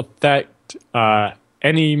will affect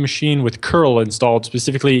any machine with curl installed,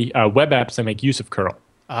 specifically web apps that make use of curl.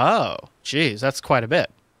 Oh. Jeez, that's quite a bit.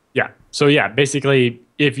 Yeah. So yeah, basically,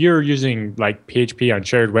 if you're using like PHP on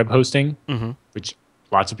shared web hosting, which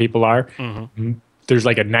lots of people are, there's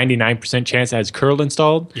like a 99% chance it has curl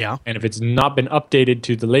installed. Yeah. And if it's not been updated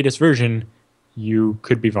to the latest version, you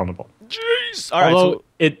could be vulnerable. Jeez. All right. Although So,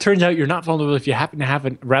 it turns out you're not vulnerable if you happen to have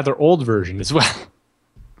a rather old version as well.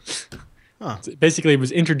 Basically, it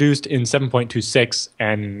was introduced in 7.26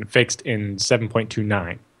 and fixed in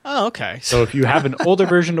 7.29. oh, okay. So if you have an older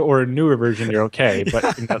version or a newer version, you're okay.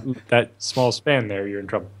 But in that small span there, you're in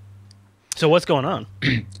trouble. So what's going on?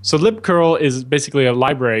 So libcurl is basically a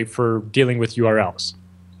library for dealing with URLs.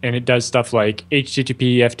 And it does stuff like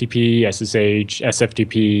HTTP, FTP, SSH,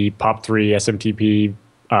 SFTP, POP3, SMTP,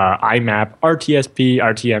 IMAP, RTSP,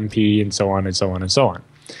 RTMP, and so on and so on and so on.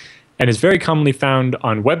 And it's very commonly found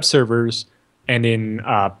on web servers and in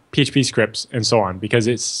PHP scripts and so on, because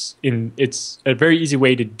it's a very easy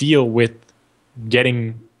way to deal with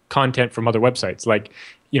getting content from other websites. Like,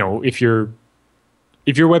 if your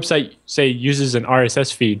website, say, uses an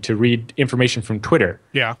RSS feed to read information from Twitter,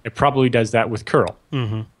 it probably does that with curl.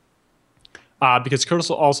 Because curl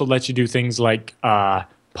also lets you do things like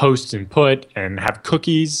post and put and have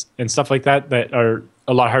cookies and stuff like that are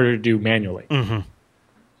a lot harder to do manually.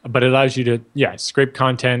 But it allows you to, scrape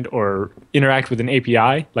content or interact with an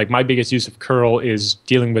API. Like my biggest use of curl is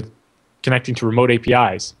dealing with connecting to remote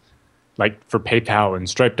APIs, like for PayPal and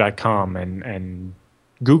Stripe.com and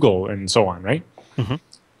Google and so on, right?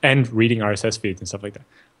 And reading RSS feeds and stuff like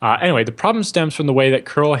that. Anyway, the problem stems from the way that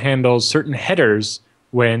curl handles certain headers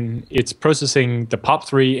when it's processing the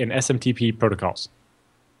POP3 and SMTP protocols.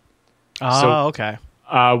 Okay.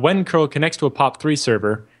 When curl connects to a POP3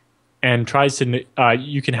 server and tries to,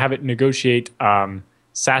 you can have it negotiate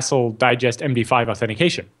SASL digest MD5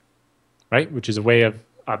 authentication, right? Which is a way of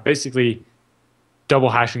basically double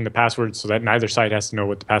hashing the password so that neither side has to know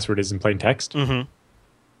what the password is in plain text.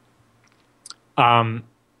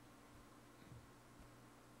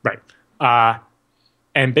 Right.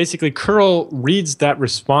 And basically, curl reads that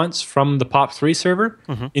response from the POP3 server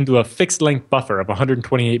into a fixed length buffer of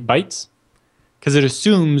 128 bytes, because it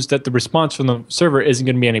assumes that the response from the server isn't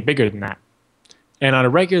going to be any bigger than that. And on a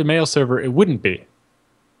regular mail server, it wouldn't be.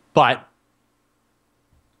 But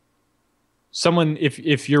someone,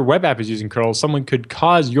 if your web app is using curl, someone could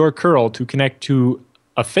cause your curl to connect to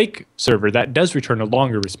a fake server that does return a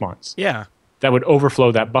longer response. Yeah. That would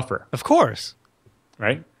overflow that buffer. Of course.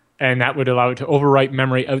 Right? And that would allow it to overwrite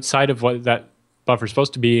memory outside of what that buffer is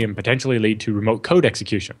supposed to be and potentially lead to remote code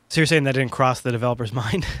execution. So you're saying that didn't cross the developer's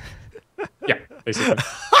mind? Yeah, basically.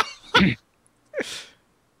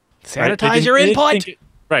 Sanitize your input.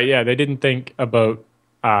 Right, yeah. They didn't think about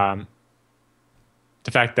the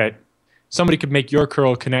fact that somebody could make your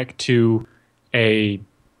curl connect to a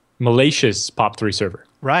malicious POP3 server.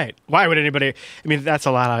 Right. Why would anybody? I mean, that's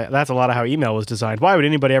a lot of how email was designed. Why would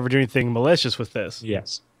anybody ever do anything malicious with this?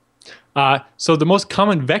 Yes. So the most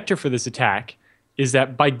common vector for this attack is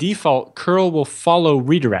that by default, curl will follow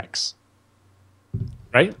redirects.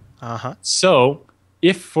 Right? So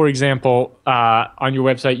if, for example, on your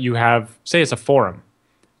website you have, say it's a forum,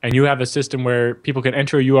 and you have a system where people can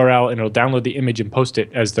enter a URL and it'll download the image and post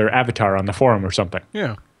it as their avatar on the forum or something.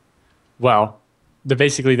 Yeah. Well,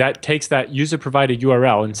 basically that takes that user-provided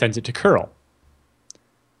URL and sends it to curl.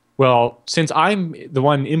 Well, since I'm the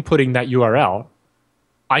one inputting that URL,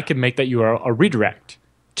 I can make that URL a redirect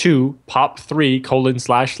to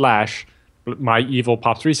pop3:/ my evil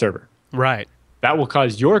POP3 server. Right. That will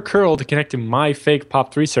cause your curl to connect to my fake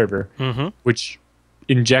POP3 server, which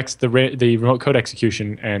injects the remote code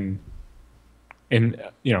execution and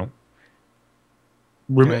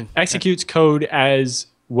executes code as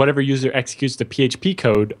whatever user executes the PHP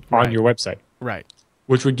code on your website. Right.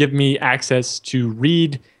 Which would give me access to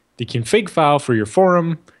read the config file for your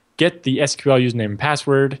forum, get the SQL username and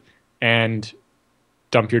password, and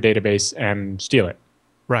dump your database and steal it.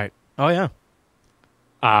 Right. Oh, yeah.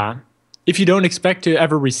 If you don't expect to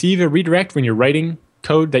ever receive a redirect when you're writing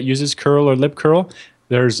code that uses curl or libcurl,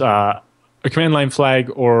 there's a command line flag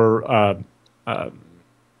or a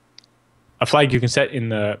flag you can set in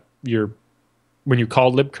when you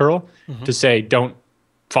call libcurl to say don't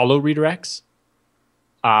follow redirects.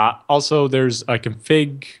 Also, there's a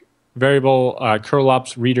config variable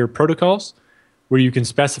curlops reader protocols where you can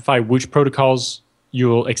specify which protocols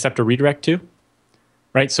you'll accept a redirect to.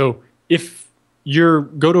 Right? So if you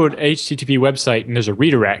go to an HTTP website and there's a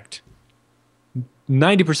redirect,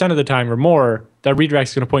 90% of the time or more, that redirect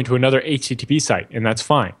is going to point to another HTTP site, and that's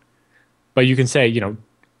fine. But you can say,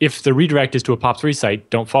 if the redirect is to a POP3 site,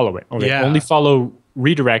 don't follow it. Only follow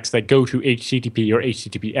redirects that go to HTTP or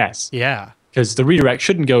HTTPS. Yeah. Because the redirect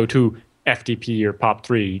shouldn't go to FTP or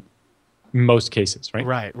POP3 in most cases, right?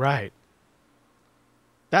 Right, right.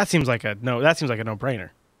 That seems like a no-brainer.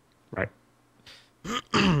 Right.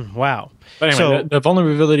 Wow. But anyway, So, the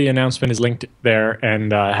vulnerability announcement is linked there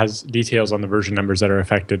and has details on the version numbers that are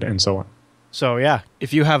affected and so on. So yeah,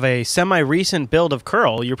 if you have a semi-recent build of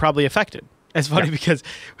curl, you're probably affected. It's funny because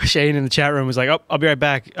Shane in the chat room was like, "Oh, I'll be right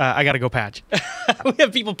back. I got to go patch." We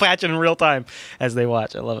have people patching in real time as they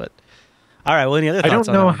watch. I love it. All right. Well, any other thoughts?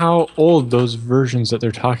 I don't know how old those versions that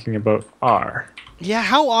they're talking about are. Yeah.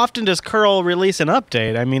 How often does curl release an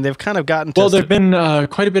update? I mean, they've kind of gotten to... Well, there've been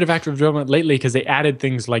quite a bit of active development lately because they added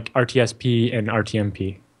things like RTSP and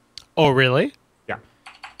RTMP. Oh, really? Yeah.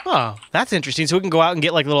 Oh, that's interesting. So we can go out and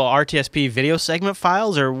get like little RTSP video segment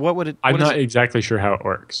files, or what would it? I'm not exactly sure how it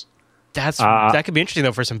works. That could be interesting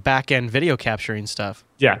though for some back-end video capturing stuff.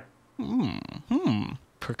 Yeah.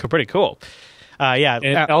 Pretty cool. Yeah. And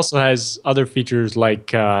it also has other features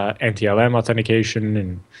like anti-LM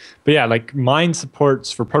authentication, but yeah, like mine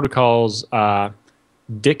supports for protocols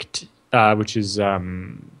dict, which is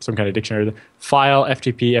some kind of dictionary, file,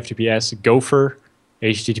 FTP, FTPS, Gopher,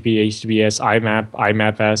 HTTP, HTTPS, IMAP,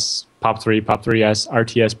 IMAPS, POP3, POP3S,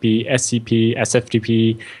 RTSP, SCP,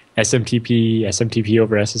 SFTP, SMTP, SMTP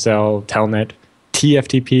over SSL, Telnet,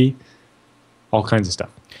 TFTP, all kinds of stuff.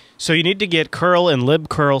 So you need to get curl and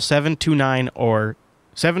libcurl 729 or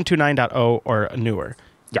 729.0 or newer.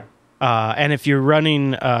 Yeah. And if you're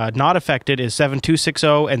running not affected is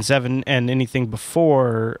 7260 and anything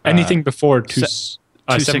before... anything before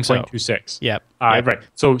 7.26. Yep. Right.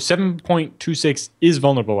 So 7.26 is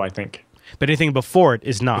vulnerable, I think. But anything before it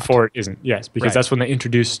is not. Before it isn't, yes, because that's when they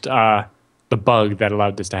introduced the bug that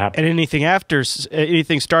allowed this to happen. And anything after,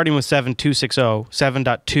 anything starting with 7260,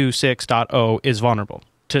 7.26.0 is vulnerable.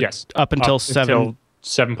 Yes. Up until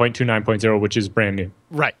 7.29.0, which is brand new.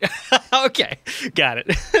 Right. Okay. Got it.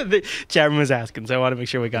 The chat room was asking, so I want to make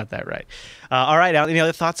sure we got that right. All right, Al, any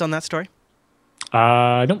other thoughts on that story?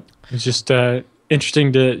 No. It's just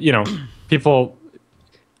interesting to, people...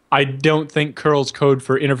 I don't think curl's code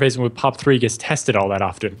for interfacing with POP3 gets tested all that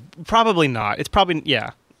often. Probably not. It's probably...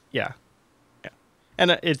 Yeah.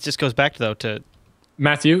 And it just goes back, though, to...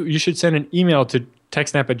 Matthew, you should send an email to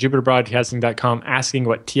TechSNAP@JupiterBroadcasting.com asking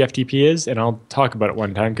what TFTP is, and I'll talk about it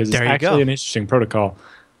one time because it's actually an interesting protocol,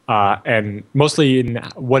 and mostly in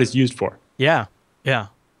what it's used for. Yeah.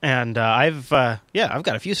 And I've got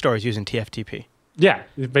a few stories using TFTP. Yeah,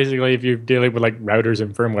 basically if you're dealing with like routers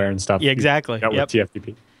and firmware and stuff. Yeah, exactly. With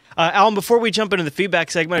TFTP. Alan, before we jump into the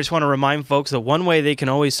feedback segment, I just want to remind folks that one way they can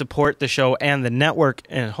always support the show and the network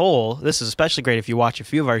in whole, this is especially great if you watch a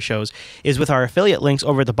few of our shows, is with our affiliate links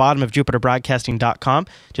over at the bottom of JupiterBroadcasting.com.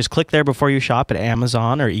 Just click there before you shop at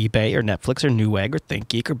Amazon or eBay or Netflix or Newegg or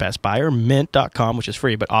ThinkGeek or Best Buy or Mint.com, which is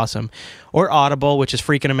free but awesome, or Audible, which is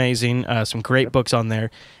freaking amazing. Some great books on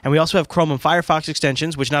there. And we also have Chrome and Firefox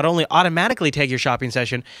extensions, which not only automatically take your shopping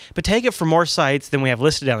session, but take it for more sites than we have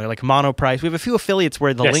listed down there, like Monoprice. We have a few affiliates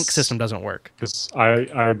where the link system doesn't work. Because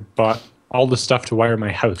I bought all the stuff to wire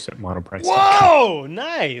my house at Monoprice. Whoa,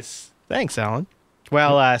 nice. Thanks, Alan.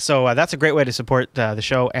 Well, so that's a great way to support the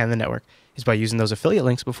show and the network is by using those affiliate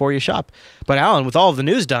links before you shop. But Alan, with all of the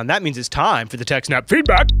news done, that means it's time for the TechSNAP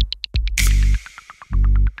feedback.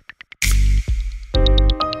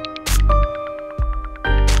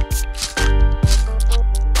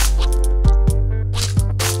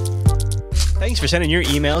 Thanks for sending your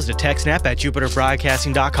emails to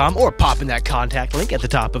TechSNAP@JupiterBroadcasting.com or popping that contact link at the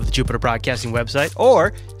top of the Jupiter Broadcasting website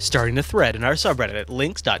or starting a thread in our subreddit at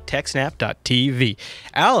links.techsnap.tv.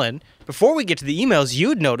 Alan, before we get to the emails,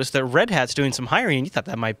 you'd noticed that Red Hat's doing some hiring and you thought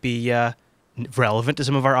that might be relevant to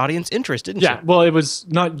some of our audience interest, didn't you? Yeah, well, it was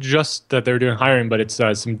not just that they were doing hiring, but it's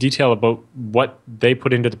some detail about what they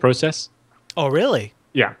put into the process. Oh, really?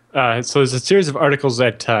 Yeah. So there's a series of articles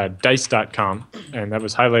at dice.com, and that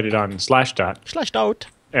was highlighted on Slashdot. Slashdot.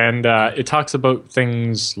 And it talks about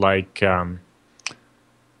things like,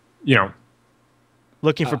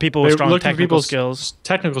 looking for people with strong technical skills.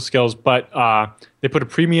 Technical skills, but they put a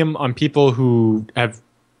premium on people who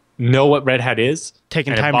know what Red Hat is.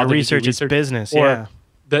 Taking time to research its business, or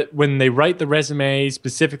that when they write the resume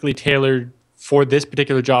specifically tailored for this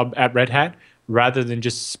particular job at Red Hat, rather than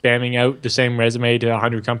just spamming out the same resume to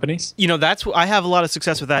 100 companies. I have a lot of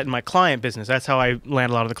success with that in my client business. That's how I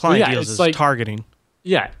land a lot of the client deals is like, targeting.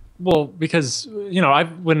 Yeah. Well, because,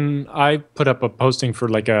 when I put up a posting for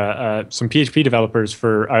like some PHP developers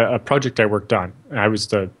for a project I worked on, I was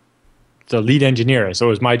the lead engineer. So it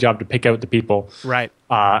was my job to pick out the people right.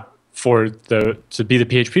 to be the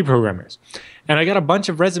PHP programmers. And I got a bunch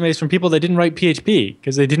of resumes from people that didn't write PHP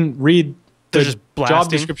because they didn't read the job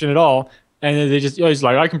description at all. And then they just, he's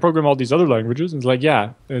like, I can program all these other languages. And it's like,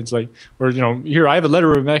 yeah. And it's like, or, here, I have a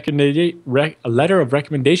letter of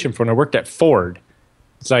recommendation for when I worked at Ford.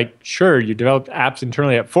 It's like, sure, you developed apps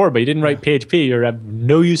internally at Ford, but you didn't write PHP. You're of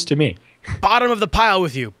no use to me. Bottom of the pile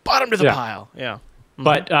with you. Bottom to the pile. Yeah. Mm-hmm.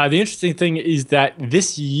 But the interesting thing is that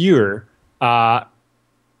this year, Red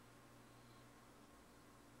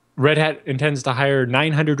Hat intends to hire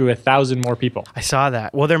 900 to 1,000 more people. I saw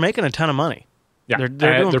that. Well, they're making a ton of money. Yeah,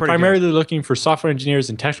 they're primarily looking for software engineers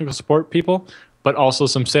and technical support people, but also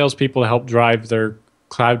some salespeople to help drive their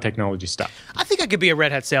cloud technology stuff. I think I could be a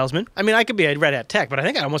Red Hat salesman. I mean, I could be a Red Hat tech, but I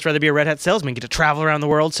think I'd almost rather be a Red Hat salesman, get to travel around the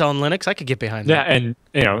world selling Linux. I could get behind that. Yeah,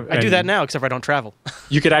 and I do that now, except for I don't travel.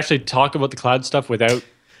 You could actually talk about the cloud stuff without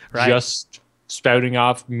just spouting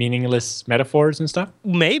off meaningless metaphors and stuff.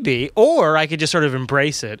 Maybe, or I could just sort of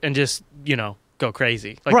embrace it and just go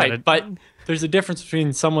crazy. Like but there's a difference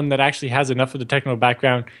between someone that actually has enough of the technical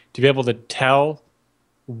background to be able to tell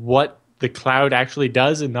what the cloud actually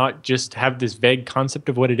does and not just have this vague concept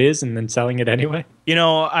of what it is and then selling it anyway.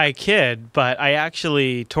 I kid, but I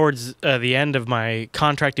actually, towards the end of my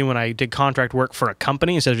contracting, when I did contract work for a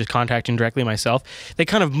company instead of just contracting directly myself, they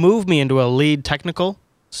kind of moved me into a lead technical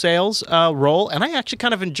sales role, and I actually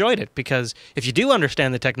kind of enjoyed it, because if you do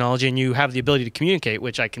understand the technology and you have the ability to communicate,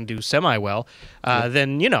 which I can do semi-well,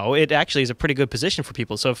 then it actually is a pretty good position for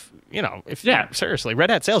people. So seriously,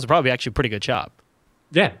 Red Hat sales would probably be actually a pretty good job.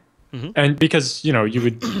 Yeah. Mm-hmm. And because, you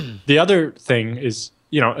would, the other thing is,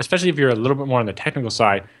 especially if you're a little bit more on the technical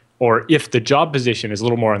side, or if the job position is a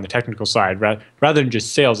little more on the technical side, rather than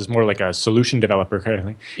just sales, it's more like a solution developer kind of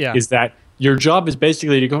thing, is that your job is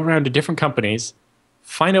basically to go around to different companies,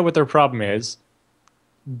 find out what their problem is,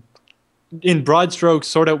 in broad strokes,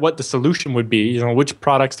 sort out what the solution would be, which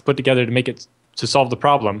products to put together to solve the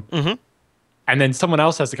problem. Mm-hmm. And then someone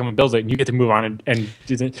else has to come and build it, and you get to move on and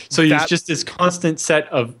do that. So it's just this constant set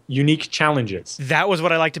of unique challenges. That was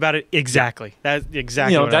what I liked about it. Exactly. That's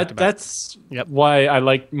exactly what I liked about that's why I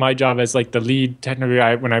like my job as like the lead technical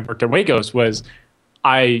guy when I worked at Wacos, was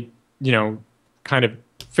I, kind of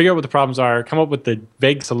figure out what the problems are, come up with the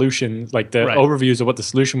vague solutions, like the overviews of what the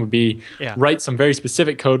solution would be, write some very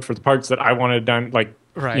specific code for the parts that I wanted done, like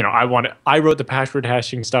I wrote the password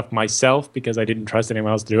hashing stuff myself because I didn't trust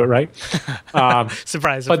anyone else to do it right.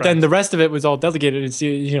 Surprise. But then the rest of it was all delegated,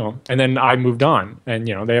 and then I moved on, and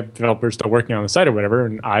they have developers still working on the site or whatever,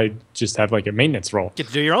 and I just have like a maintenance role. Get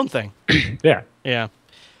to do your own thing. Yeah.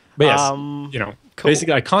 But yes, cool.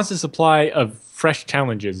 Basically a constant supply of fresh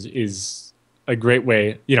challenges is a great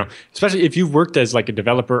way, especially if you've worked as like a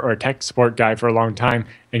developer or a tech support guy for a long time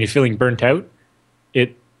and you're feeling burnt out.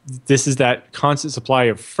 This is that constant supply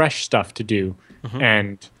of fresh stuff to do,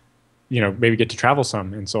 and maybe get to travel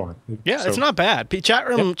some and so on. Yeah, it's not bad. Chat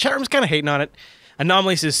room's kind of hating on it.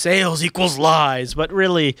 Anomaly says sales equals lies, but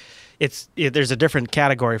really, there's a different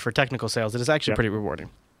category for technical sales. It is actually pretty rewarding.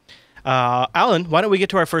 Alan, why don't we get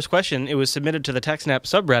to our first question? It was submitted to the TechSNAP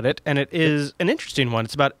subreddit, and it is an interesting one.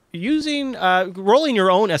 It's about rolling your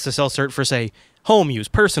own SSL cert for, say, home use,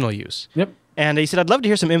 personal use. Yep. And he said, I'd love to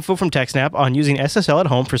hear some info from TechSNAP on using SSL at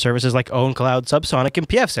home for services like OwnCloud, Subsonic, and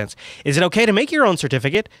pfSense. Is it okay to make your own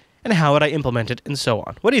certificate? And how would I implement it? And so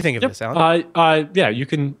on. What do you think of this, Alan? Yeah, you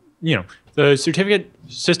can, the certificate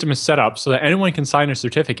system is set up so that anyone can sign a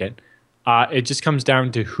certificate. It just comes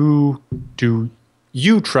down to who do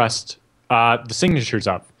you trust the signatures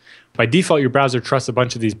of. By default, your browser trusts a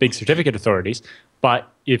bunch of these big certificate authorities.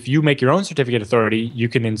 But if you make your own certificate authority, you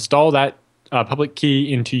can install that public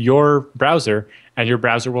key into your browser, and your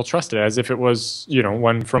browser will trust it as if it was,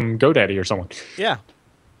 one from GoDaddy or someone. Yeah.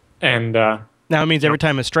 And now it means every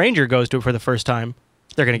time a stranger goes to it for the first time,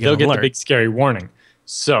 they'll get the big scary warning.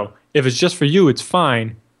 So if it's just for you, it's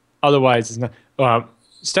fine. Otherwise, it's not.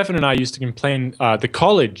 Stefan and I used to complain. The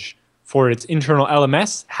college, for its internal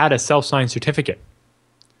LMS, had a self-signed certificate.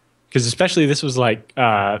 Because especially this was like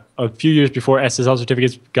a few years before SSL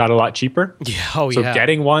certificates got a lot cheaper. Yeah, so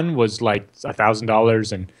getting one was like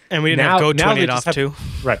 $1,000, and we didn't have Go20 off too.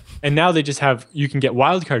 Right, and now they just have, you can get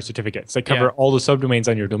wildcard certificates that cover all the subdomains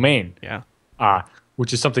on your domain. Yeah,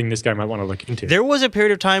 which is something this guy might want to look into. There was a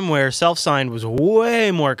period of time where self-signed was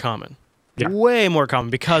way more common. Yeah. Way more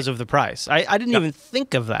common because of the price. I didn't even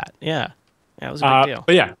think of that. Yeah, it was a big deal.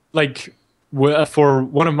 But yeah, like for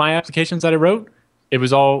one of my applications that I wrote, it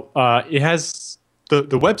was all, it has, the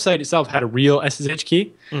website itself had a real SSH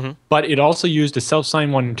key, but it also used a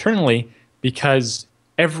self-signed one internally because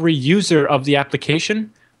every user of the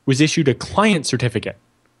application was issued a client certificate.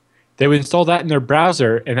 They would install that in their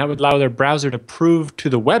browser, and that would allow their browser to prove to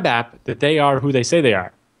the web app that they are who they say they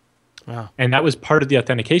are. Wow. And that was part of the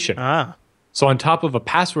authentication. So on top of a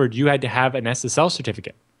password, you had to have an SSL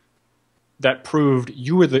certificate that proved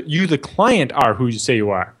you, the client, are who you say you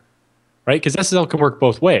are, right? Because SSL can work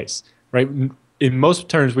both ways, right? In most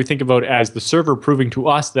terms, we think about it as the server proving to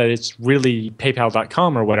us that it's really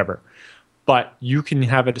PayPal.com or whatever. But you can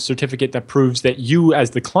have a certificate that proves that you, as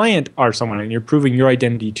the client, are someone, and you're proving your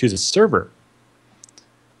identity to the server,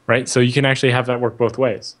 right? So you can actually have that work both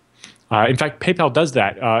ways. In fact, PayPal does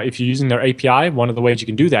that. If you're using their API, one of the ways you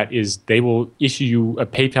can do that is they will issue you a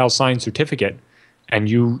PayPal signed certificate, and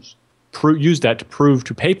you use that to prove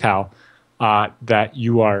to PayPal that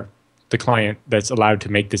you are the client that's allowed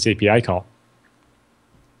to make this API call.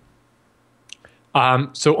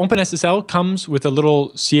 So OpenSSL comes with a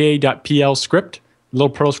little ca.pl script, a little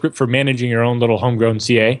Perl script for managing your own little homegrown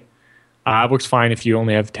CA. It works fine if you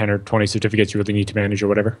only have 10 or 20 certificates you really need to manage or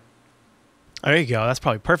whatever. There you go. That's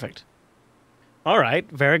probably perfect. All right.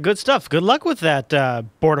 Very good stuff. Good luck with that,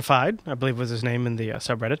 Boardified, I believe was his name in the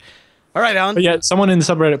subreddit. All right, Alan. But yeah, someone in the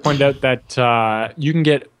subreddit pointed out that you can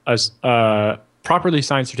get a properly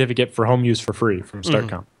signed certificate for home use for free from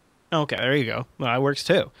StartCom. Okay, there you go. Well, that works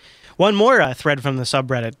too. One more thread from the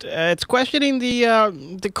subreddit. It's questioning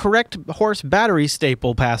the correct horse battery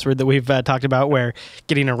staple password that we've talked about, where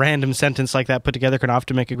getting a random sentence like that put together can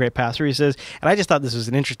often make a great password, he says. And I just thought this was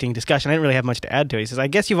an interesting discussion. I didn't really have much to add to it. He says, I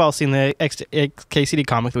guess you've all seen the KCD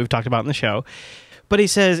comic that we've talked about in the show. But he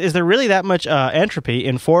says, is there really that much entropy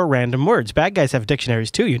in 4 random words? Bad guys have dictionaries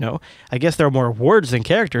too, you know. I guess there are more words than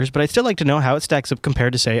characters, but I'd still like to know how it stacks up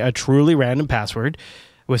compared to, say, a truly random password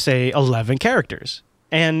with, say, 11 characters.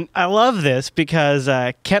 And I love this because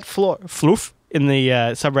Kent Floof in the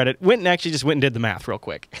subreddit went and did the math real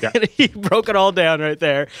quick. Yeah. He broke it all down right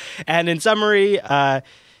there. And in summary,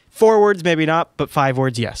 4 words, maybe not, but 5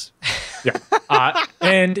 words, yes. Yeah.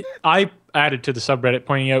 And I added to the subreddit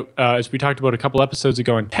pointing out, as we talked about a couple episodes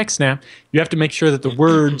ago in TechSNAP, you have to make sure that the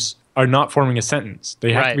words are not forming a sentence.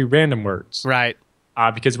 They have to be random words. Right.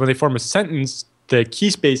 Because when they form a sentence, the key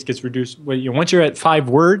space gets reduced. Once you're at 5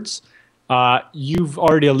 words, you've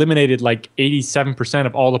already eliminated like 87%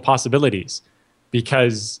 of all the possibilities,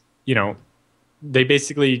 because, they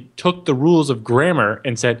basically took the rules of grammar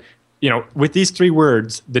and said, with these 3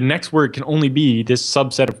 words, the next word can only be this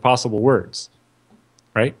subset of possible words,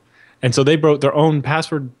 right? And so they wrote their own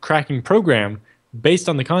password cracking program based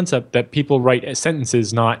on the concept that people write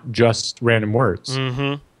sentences, not just random words.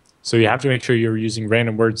 Mm-hmm. So you have to make sure you're using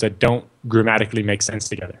random words that don't grammatically make sense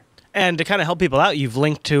together. And to kind of help people out, you've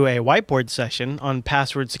linked to a whiteboard session on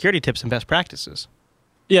password security tips and best practices.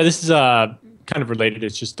 Yeah, this is kind of related.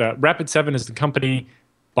 It's just Rapid7 is the company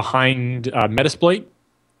behind Metasploit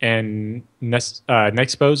and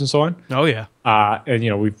Nexpose and so on. Oh, yeah.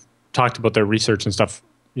 And, we've talked about their research and stuff,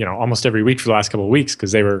 almost every week for the last couple of weeks,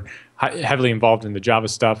 because they were heavily involved in the Java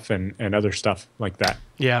stuff and other stuff like that.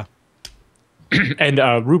 Yeah. And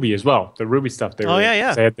Ruby as well. The Ruby stuff. They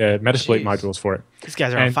had the Metasploit modules for it. These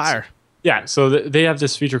guys are on fire. Yeah, so they have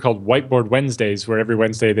this feature called Whiteboard Wednesdays, where every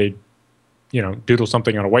Wednesday they, doodle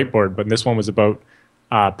something on a whiteboard. But this one was about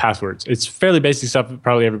passwords. It's fairly basic stuff that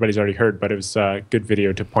probably everybody's already heard, but it was a good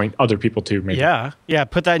video to point other people to. Maybe. Yeah.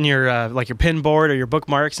 Put that in your your pin board or your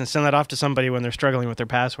bookmarks and send that off to somebody when they're struggling with their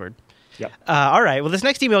password. Yep. All right. Well, this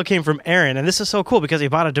next email came from Aaron, and this is so cool because he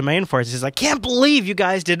bought a domain for us. He says, I can't believe you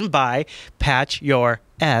guys didn't buy patchyours,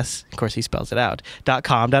 of course he spells it out,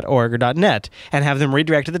 .com, .org, or .net, and have them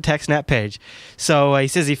redirect to the TechSNAP page. So he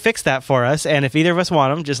says he fixed that for us, and if either of us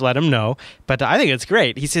want them, just let him know. But I think it's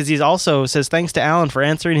great. He says thanks to Alan for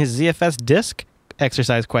answering his ZFS disk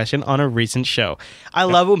exercise question on a recent show. I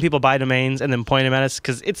love it when people buy domains and then point them at us,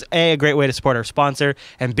 because it's a great way to support our sponsor,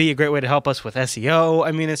 and B, a great way to help us with SEO.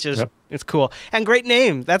 I mean, it's just it's cool, and great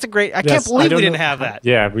name. That's a great. I can't believe we didn't have that.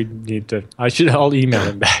 Yeah, we need to. I'll email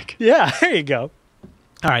him back. Yeah, there you go.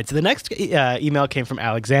 All right, so the next email came from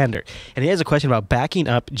Alexander, and he has a question about backing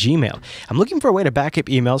up Gmail. I'm looking for a way to back up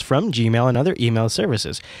emails from Gmail and other email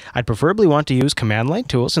services. I'd preferably want to use command line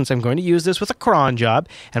tools, since I'm going to use this with a cron job,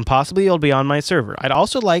 and possibly it'll be on my server. I'd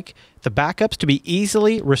also like the backups to be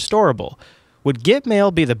easily restorable. Would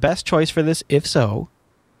Gitmail be the best choice for this? If so,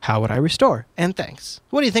 how would I restore? And thanks.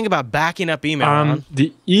 What do you think about backing up email?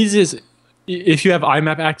 The easiest, if you have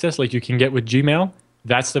IMAP access like you can get with Gmail,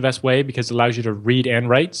 that's the best way, because it allows you to read and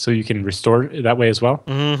write, so you can restore it that way as well.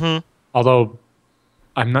 Mm-hmm. Although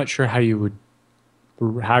I'm not sure how you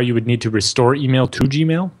would need to restore email to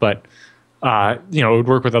Gmail, but it would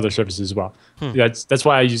work with other services as well. That's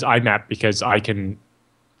why I use IMAP, because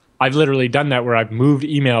I've literally done that, where I've moved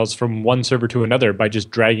emails from one server to another by just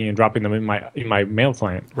dragging and dropping them in my mail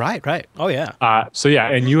client. Right. Oh yeah.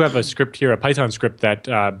 And you have a script here, a Python script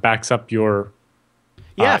that backs up your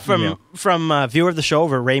Yeah, email. from viewer of the show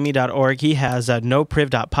over ramy.org, he has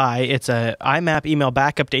nopriv.py. It's a IMAP email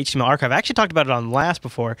backup to HTML archive. I actually talked about it on last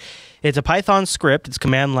before. It's a Python script. It's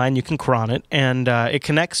command line. You can cron it, and it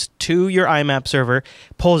connects to your IMAP server,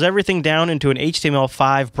 pulls everything down into an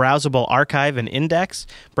HTML5 browsable archive and index,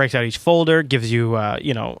 breaks out each folder, gives you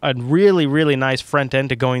a really, really nice front end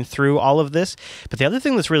to going through all of this. But the other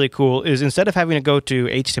thing that's really cool is instead of having to go to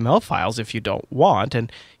HTML files if you don't want,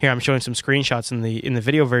 and here I'm showing some screenshots in the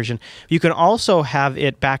video version, you can also have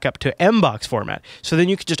it back up to MBox format. So then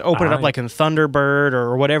you could just open it up like in Thunderbird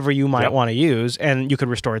or whatever you might want to use, and you could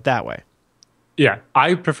restore it that way. Yeah,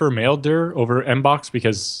 I prefer Maildir over MBox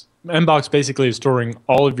because MBox basically is storing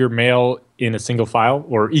all of your mail in a single file,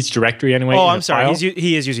 or each directory anyway. Oh, I'm sorry.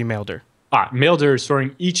 He is using Maildir. Maildir is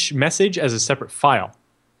storing each message as a separate file.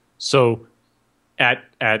 So in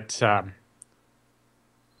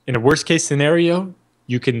a worst case scenario,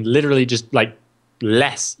 you can literally just like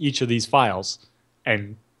less each of these files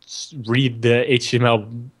and read the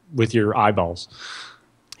HTML with your eyeballs.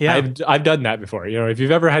 Yeah, I've done that before. If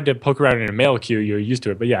you've ever had to poke around in a mail queue, you're used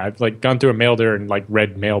to it. But yeah, I've like gone through a Maildir and like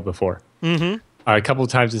read mail before. Mm-hmm. A couple of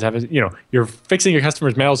times it's happened. You're fixing your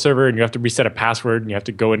customer's mail server and you have to reset a password and you have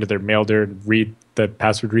to go into their Maildir and read the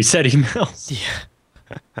password reset emails.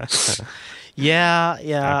 Yeah.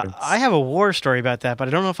 Yeah. I have a war story about that, but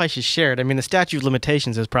I don't know if I should share it. I mean, the statute of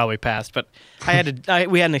limitations has probably passed, but we had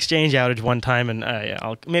an exchange outage one time,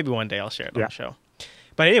 and maybe one day I'll share it on the show.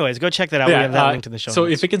 But anyways, go check that out. We have that linked in the show So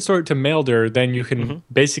notes. if it can store it to Maildir, then you can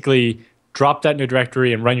basically drop that in a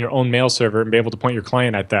directory and run your own mail server and be able to point your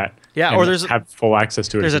client at that. Yeah, or have full access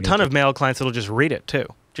to it. There's a ton of mail clients that'll just read it too,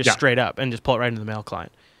 straight up, and just pull it right into the mail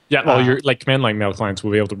client. Yeah, well, your like command line mail clients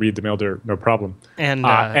will be able to read the Maildir, no problem. And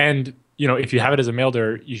if you have it as a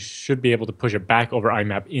Maildir, you should be able to push it back over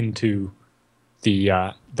IMAP into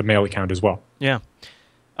the mail account as well. Yeah.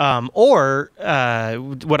 Or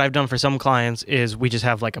what I've done for some clients is we just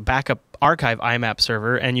have like a backup archive IMAP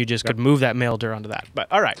server, and you just could move that Maildir onto that. But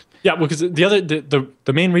all right. Yeah, well, because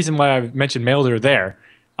the main reason why I mentioned Maildir there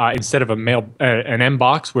instead of an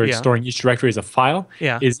MBox where it's storing each directory as a file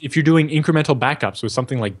is if you're doing incremental backups with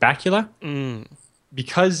something like Bacula,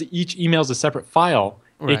 because each email is a separate file,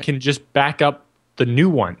 it can just back up the new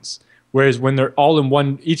ones. Whereas when they're all in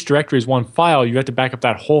one, each directory is one file, you have to back up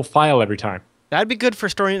that whole file every time. That'd be good for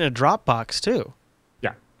storing in a Dropbox too.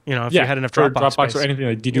 Yeah. If you had enough Dropbox space. Or anything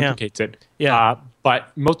that deduplicates it. Yeah. But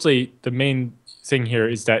mostly the main thing here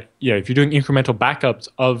is that, if you're doing incremental backups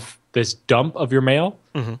of this dump of your mail,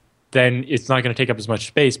 then it's not going to take up as much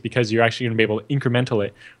space because you're actually going to be able to incremental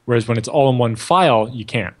it. Whereas when it's all in one file, you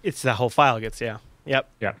can't. It's the whole file gets, Yep.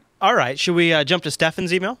 Yeah. All right. Should we jump to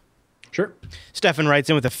Stefan's email? Sure. Stefan writes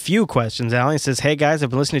in with a few questions, Alan. He says, hey, guys, I've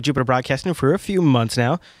been listening to Jupiter Broadcasting for a few months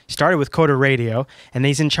now. He started with Coder Radio, and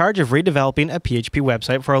he's in charge of redeveloping a PHP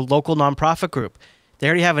website for a local nonprofit group. They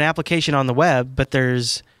already have an application on the web, but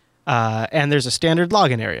there's a standard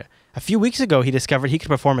login area. A few weeks ago, he discovered he could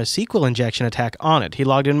perform a SQL injection attack on it. He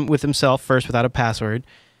logged in with himself first without a password,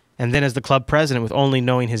 and then as the club president with only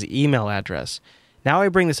knowing his email address. Now I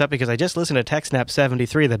bring this up because I just listened to TechSNAP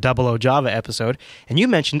 73, the 00 Java episode, and you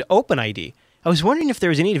mentioned OpenID. I was wondering if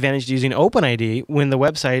there was any advantage to using OpenID when the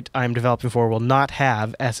website I'm developing for will not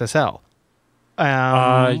have SSL.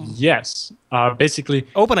 Yes. Basically,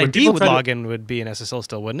 OpenID would log in would be an SSL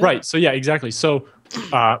still, wouldn't it? Right. So yeah, exactly. So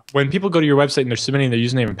when people go to your website and they're submitting their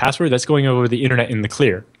username and password, that's going over the internet in the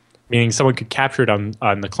clear, meaning someone could capture it on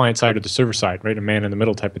the client side or the server side, right? A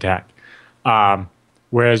man-in-the-middle type attack.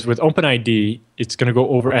 Whereas with OpenID, it's going to go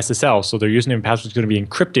over SSL, so their username and password is going to be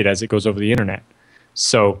encrypted as it goes over the internet.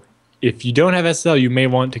 So if you don't have SSL, you may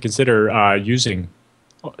want to consider using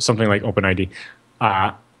something like OpenID.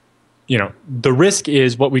 The risk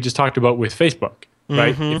is what we just talked about with Facebook,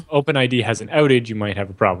 right? If OpenID has an outage, you might have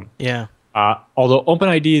a problem. Yeah. Although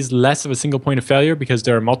OpenID is less of a single point of failure because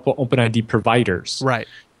there are multiple OpenID providers. Right.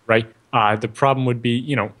 Right. The problem would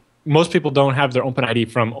be, most people don't have their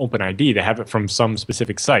OpenID from OpenID. They have it from some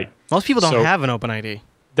specific site. Most people don't have an OpenID.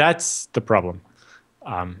 That's the problem.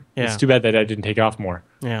 It's too bad that didn't take off more.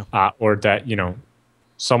 Yeah. Or that,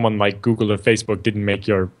 someone like Google or Facebook didn't make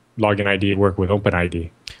your login ID work with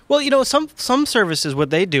OpenID. Well, some services,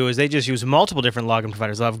 what they do is they just use multiple different login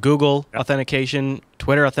providers. They'll have Google authentication,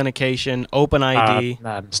 Twitter authentication,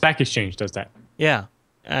 OpenID. Stack Exchange does that. Yeah.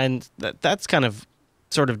 And that's kind of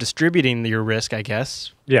sort of distributing your risk, I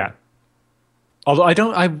guess. Yeah.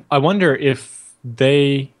 Although I wonder if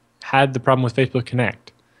they had the problem with Facebook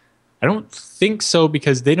Connect. I don't think so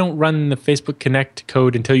because they don't run the Facebook Connect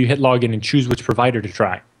code until you hit login and choose which provider to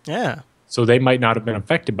try. Yeah. So they might not have been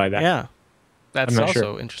affected by that. Yeah. That's I'm not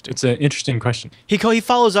also sure. interesting. It's an interesting question. He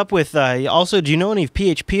follows up with also, do you know any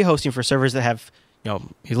PHP hosting for servers that have,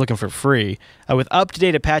 he's looking for free, with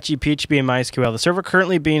up-to-date Apache, PHP, and MySQL. The server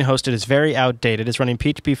currently being hosted is very outdated. It's running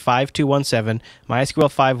PHP 5.2.17,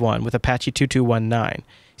 MySQL 5.1 with Apache 2.2.19.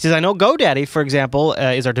 He says, I know GoDaddy, for example,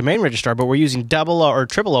 is our domain registrar, but we're using double or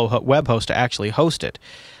triple O web host to actually host it.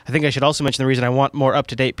 I think I should also mention the reason I want more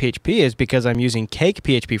up-to-date PHP is because I'm using Cake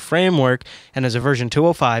PHP framework, and as a version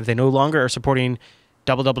 2.05, they no longer are supporting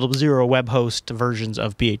 000 web host versions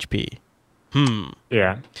of PHP.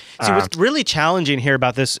 Yeah. See, what's really challenging here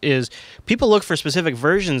about this is people look for specific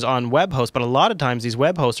versions on web hosts, but a lot of times these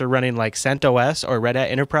web hosts are running like CentOS or Red Hat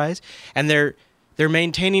Enterprise, and they're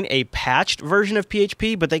maintaining a patched version of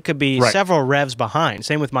PHP, but they could be several revs behind.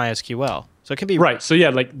 Same with MySQL. So it can be... Right. So yeah,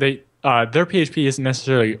 like their PHP isn't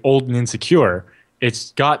necessarily old and insecure.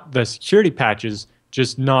 It's got the security patches,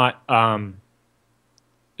 just not...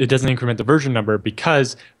 it doesn't increment the version number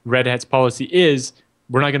because Red Hat's policy is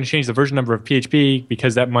we're not going to change the version number of PHP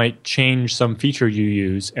because that might change some feature you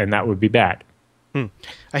use, and that would be bad.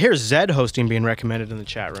 I hear Zed hosting being recommended in the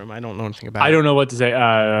chat room. I don't know anything about it. I don't know what to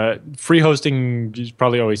say. Free hosting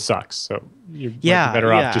probably always sucks, so you're might be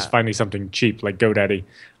better off just finding something cheap like GoDaddy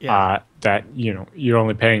that you're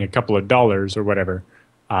only paying a couple of dollars or whatever.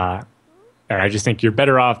 And I just think you're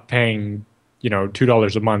better off paying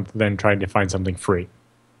 $2 a month than trying to find something free.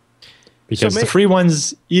 Because the free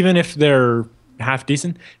ones, even if they're half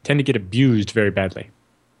decent, tend to get abused very badly.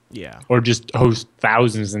 Yeah. Or just host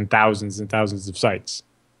thousands and thousands and thousands of sites.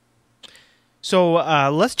 So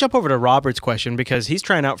let's jump over to Robert's question because he's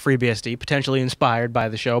trying out FreeBSD, potentially inspired by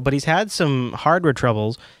the show, but he's had some hardware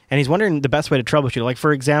troubles, and he's wondering the best way to troubleshoot. Like,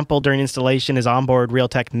 for example, during installation, his onboard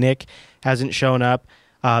Realtek NIC hasn't shown up.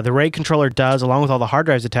 The RAID controller does, along with all the hard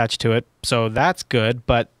drives attached to it, so that's good,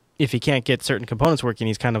 but if he can't get certain components working,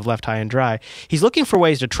 he's kind of left high and dry. He's looking for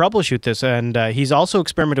ways to troubleshoot this, and he's also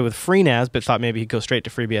experimented with FreeNAS, but thought maybe he'd go straight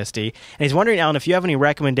to FreeBSD. And he's wondering, Alan, if you have any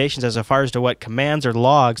recommendations as far as to what commands or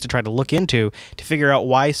logs to try to look into to figure out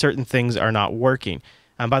why certain things are not working.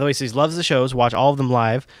 By the way, he says he loves the shows, watch all of them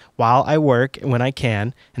live while I work when I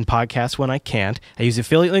can, and podcast when I can't. I use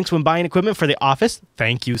affiliate links when buying equipment for the office.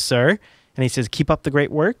 Thank you, sir. And he says, keep up the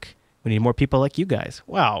great work. We need more people like you guys.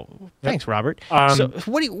 Wow. Thanks, Robert. So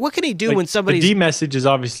what can he do when somebody's... The D message is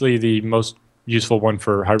obviously the most useful one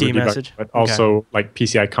for hardware debug, but also like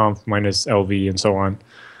PCI conf minus LV and so on.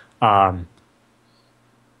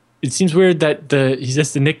 It seems weird that he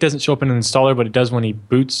says the NIC doesn't show up in an installer, but it does when he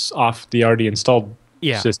boots off the already installed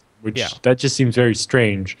system, which that just seems very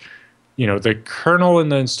strange. The kernel in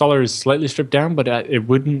the installer is slightly stripped down, but it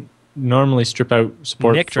wouldn't normally strip out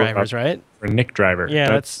support NIC drivers, right? For a NIC driver. Yeah,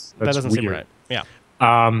 that doesn't weird. seem right. Yeah.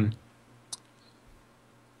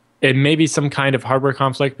 It may be some kind of hardware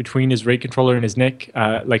conflict between his RAID controller and his NIC.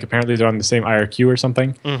 Like apparently they're on the same IRQ or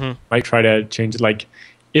something. Might try to change it. Like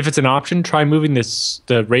if it's an option, try moving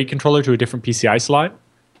the RAID controller to a different PCI slot,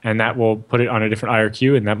 and that will put it on a different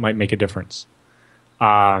IRQ, and that might make a difference.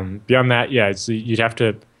 Beyond that, you'd have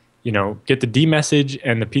to get the D message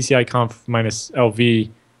and the PCI conf minus LV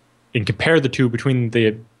and compare the two between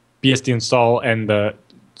the BSD install and the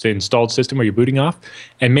installed system where you're booting off.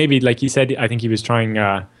 And maybe, like he said, I think he was trying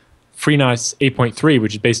FreeNAS 8.3,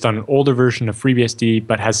 which is based on an older version of FreeBSD,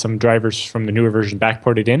 but has some drivers from the newer version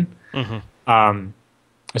backported in,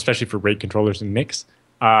 especially for RAID controllers and NICs.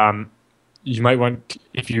 You might want,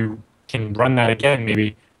 if you can run that again,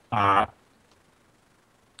 maybe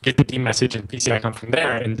get the D message and PCI icon from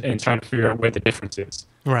there and try to figure out where the difference is.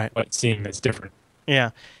 Right. What's seeing that's different.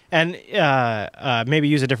 Yeah. And maybe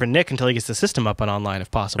use a different NIC until he gets the system up and online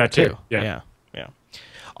if possible, too. Yeah.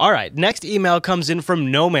 All right. Next email comes in from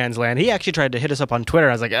No Man's Land. He actually tried to hit us up on Twitter.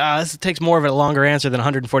 I was like, this takes more of a longer answer than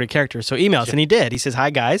 140 characters. So email us. And he did. He says, hi,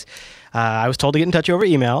 guys. I was told to get in touch over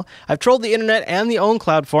email. I've trolled the internet and the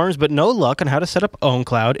OwnCloud forums, but no luck on how to set up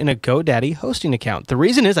OwnCloud in a GoDaddy hosting account. The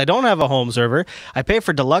reason is I don't have a home server. I pay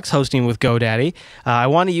for deluxe hosting with GoDaddy. I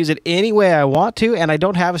want to use it any way I want to, and I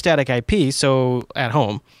don't have a static IP, so at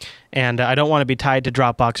home. And I don't want to be tied to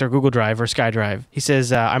Dropbox or Google Drive or SkyDrive. He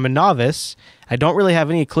says, I'm a novice. I don't really have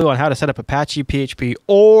any clue on how to set up Apache, PHP,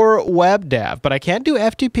 or WebDAV, but I can do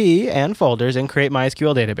FTP and folders and create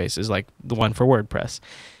MySQL databases like the one for WordPress.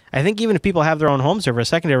 I think even if people have their own home server, a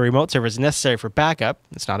secondary remote server is necessary for backup.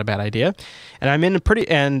 It's not a bad idea. And I'm in a pretty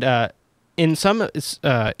in summary, it's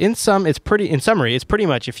pretty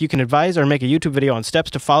much if you can advise or make a YouTube video on steps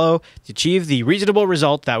to follow to achieve the reasonable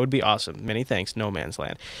result, that would be awesome. Many thanks, No Man's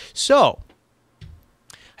Land. So,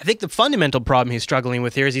 I think the fundamental problem he's struggling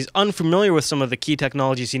with here is he's unfamiliar with some of the key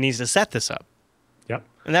technologies he needs to set this up. Yep.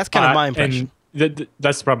 And that's kind of my impression.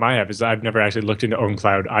 That's the problem I have is I've never actually looked into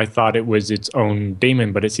OwnCloud. I thought it was its own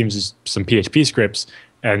daemon, but it seems it's some PHP scripts,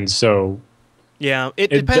 and so Yeah, it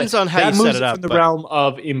depends on how you set it up. From the realm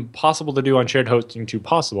of impossible to do on shared hosting to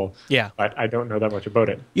possible. Yeah. But I don't know that much about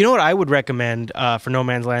it. You know what I would recommend for No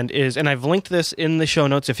Man's Land is, and I've linked this in the show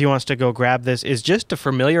notes if he wants to go grab this, is just to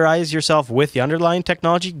familiarize yourself with the underlying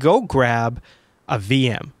technology, go grab a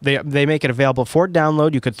VM. They make it available for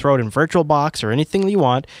download. You could throw it in VirtualBox or anything that you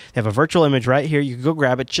want. They have a virtual image right here. You could go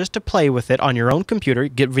grab it just to play with it on your own computer.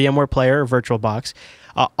 Get VMware Player or VirtualBox.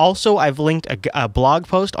 Also, I've linked a blog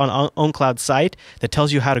post on OwnCloud's site that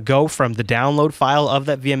tells you how to go from the download file of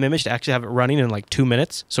that VM image to actually have it running in like 2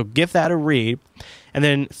 minutes. So give that a read. And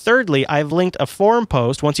then thirdly, I've linked a forum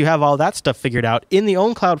post, once you have all that stuff figured out, in the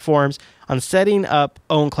OwnCloud forums on setting up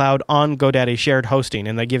OwnCloud on GoDaddy shared hosting.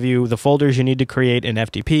 And they give you the folders you need to create in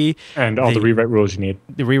FTP. And all the rewrite rules you need.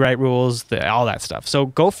 The rewrite rules, all that stuff. So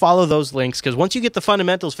go follow those links, because once you get the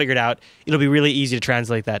fundamentals figured out, it'll be really easy to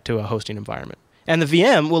translate that to a hosting environment. And the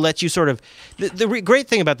VM will let you sort of... The great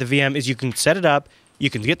thing about the VM is you can set it up, you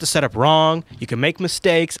can get the setup wrong, you can make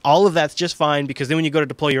mistakes, all of that's just fine, because then when you go to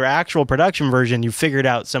deploy your actual production version, you've figured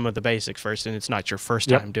out some of the basics first, and it's not your first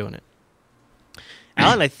time doing it.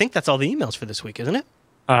 Alan, I think that's all the emails for this week, isn't it?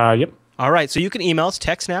 Yep. All right, so you can email us,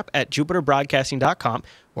 techsnap@jupiterbroadcasting.com,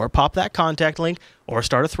 or pop that contact link, or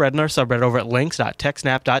start a thread in our subreddit over at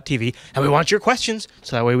links.techsnap.tv, and we want your questions,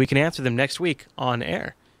 so that way we can answer them next week on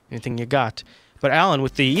air. Anything you got. But Alan,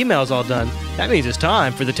 with the emails all done, that means it's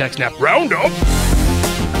time for the TechSNAP Roundup.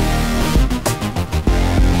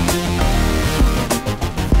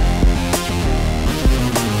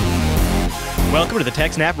 Welcome to the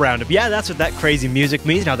TechSNAP Roundup. Yeah, that's what that crazy music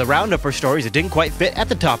means. Now, the roundup are stories that didn't quite fit at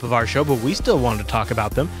the top of our show, but we still wanted to talk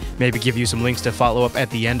about them. Maybe give you some links to follow up at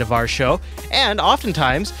the end of our show. And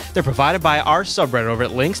oftentimes, they're provided by our subreddit over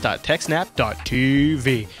at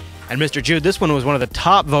links.techsnap.tv. And Mr. Jude, this one was one of the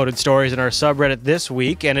top voted stories in our subreddit this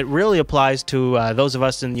week, and it really applies to those of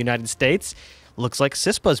us in the United States. Looks like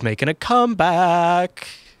CISPA's making a comeback.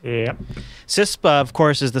 Yep. CISPA, of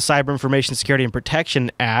course, is the Cyber Information Security and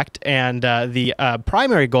Protection Act, and the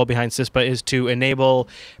primary goal behind CISPA is to enable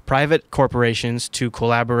private corporations to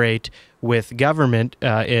collaborate with government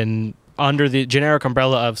under the generic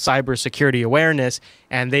umbrella of cybersecurity awareness,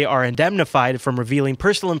 and they are indemnified from revealing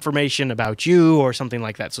personal information about you or something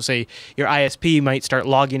like that. So say your ISP might start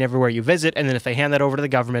logging everywhere you visit, and then if they hand that over to the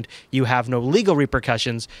government, you have no legal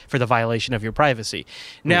repercussions for the violation of your privacy.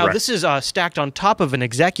 Now, This is stacked on top of an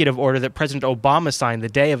executive order that President Obama signed the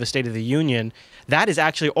day of a State of the Union. That is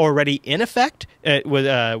actually already in effect.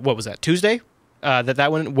 What was that, Tuesday?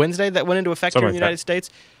 Wednesday that went into effect here in the United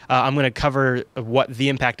States. I'm going to cover what the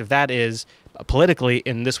impact of that is politically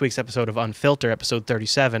in this week's episode of Unfilter, episode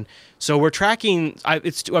 37. So we're tracking,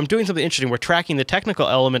 I'm doing something interesting. We're tracking the technical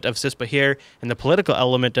element of CISPA here and the political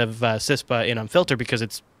element of CISPA in Unfilter, because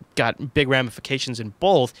it's got big ramifications in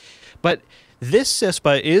both. But this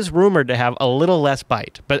CISPA is rumored to have a little less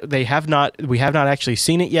bite, but we have not actually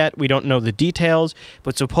seen it yet. We don't know the details,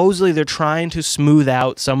 but supposedly they're trying to smooth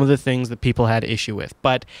out some of the things that people had issue with.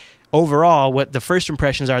 But overall, what the first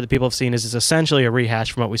impressions are that people have seen is it's essentially a rehash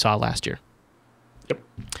from what we saw last year. Yep.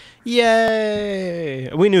 Yay!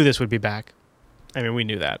 We knew this would be back. I mean, we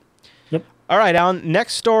knew that. Yep. All right, Alan,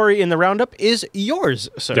 next story in the roundup is yours,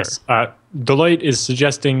 sir. Yes. Deloitte is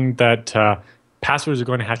suggesting that passwords are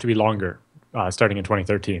going to have to be longer starting in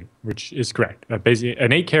 2013, which is correct. Basically,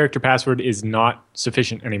 an 8-character password is not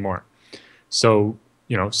sufficient anymore. So,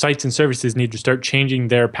 sites and services need to start changing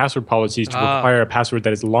their password policies to require a password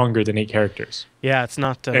that is longer than 8 characters. Yeah, it's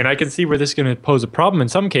not... And I can see where this is going to pose a problem in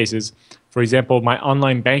some cases. For example, my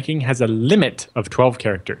online banking has a limit of 12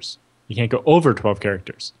 characters. You can't go over 12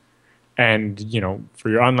 characters. And, for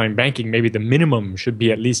your online banking, maybe the minimum should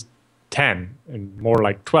be at least 10 and more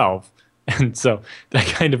like 12. And so that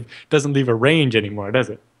kind of doesn't leave a range anymore, does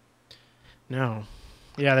it? No.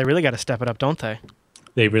 Yeah, they really got to step it up, don't they?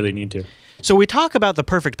 They really need to. So we talk about the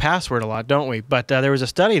perfect password a lot, don't we? But there was a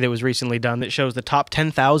study that was recently done that shows the top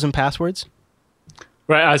 10,000 passwords.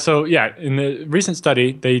 Right. In the recent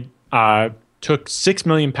study, they took 6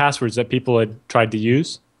 million passwords that people had tried to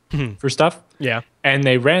use for stuff. Yeah. And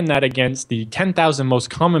they ran that against the 10,000 most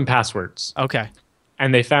common passwords. Okay.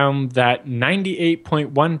 And they found that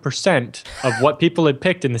 98.1% of what people had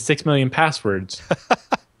picked in the 6 million passwords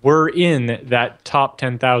were in that top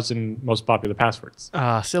 10,000 most popular passwords.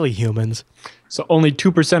 Silly humans. So only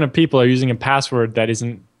 2% of people are using a password that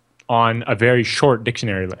isn't on a very short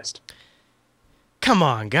dictionary list. Come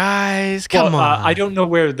on, guys. Come on. I don't know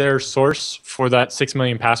where their source for that 6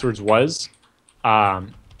 million passwords was, but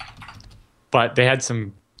they had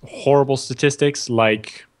some horrible statistics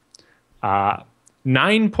like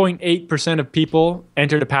 9.8% of people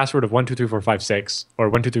entered a password of 123456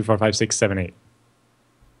 or 12345678.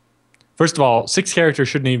 First of all, 6 characters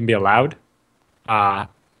shouldn't even be allowed.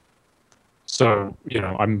 So,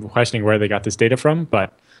 I'm questioning where they got this data from,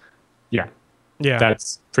 but yeah,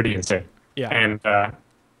 that's pretty insane. Yeah. And,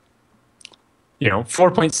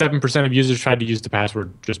 4.7% of users tried to use the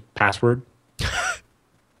password.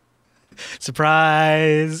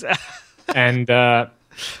 Surprise. And the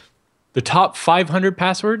top 500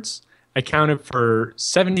 passwords accounted for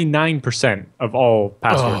 79% of all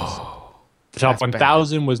passwords. Oh, the top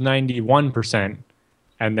 1,000 was 91%.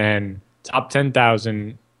 And then top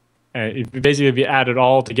 10,000, basically if you add it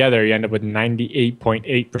all together, you end up with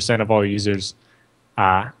 98.8% of all users.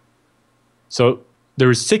 So there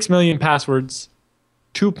was 6 million passwords.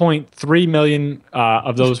 2.3 million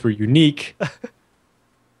of those were unique.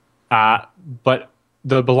 But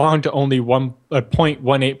they belong to only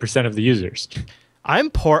 0.18% of the users.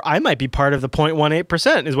 I might be part of the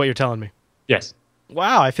 0.18%, is what you're telling me. Yes.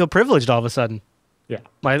 Wow, I feel privileged all of a sudden. Yeah.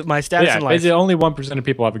 My status in life. Basically only 1% of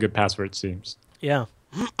people have a good password, it seems. Yeah.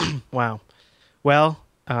 Wow. Well,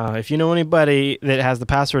 if you know anybody that has the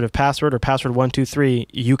password of password or password 123,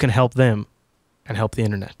 you can help them and help the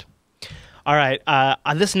internet. All right.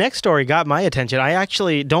 This next story got my attention. I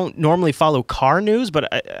actually don't normally follow car news, but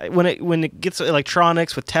when it gets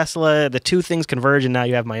electronics with Tesla, the two things converge, and now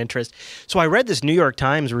you have my interest. So I read this New York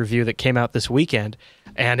Times review that came out this weekend,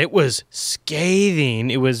 and it was scathing.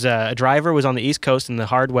 It was a driver was on the East Coast in the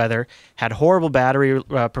hard weather, had horrible battery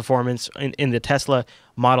performance in the Tesla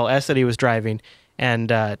Model S that he was driving. And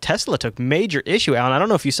Tesla took major issue, Alan. I don't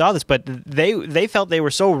know if you saw this, but they felt they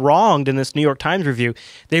were so wronged in this New York Times review.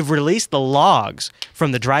 They've released the logs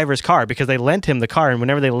from the driver's car because they lent him the car. And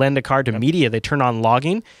whenever they lend a car to media, they turn on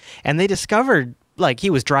logging. And they discovered, like,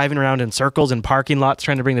 he was driving around in circles in parking lots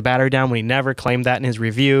trying to bring the battery down when he never claimed that in his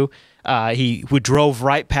review. He drove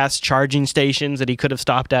right past charging stations that he could have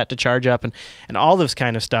stopped at to charge up and all this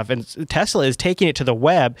kind of stuff. And Tesla is taking it to the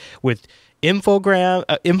web with info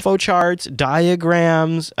charts,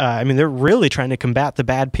 diagrams. I mean, they're really trying to combat the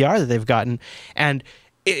bad PR that they've gotten. And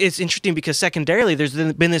it's interesting because secondarily, there's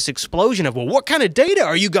been this explosion of, well, what kind of data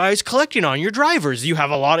are you guys collecting on your drivers? You have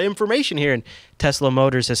a lot of information here. And Tesla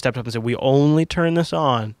Motors has stepped up and said, we only turn this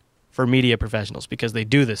on for media professionals because they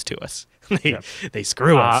do this to us. They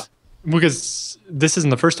screw us. Because this isn't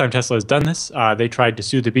the first time Tesla has done this. They tried to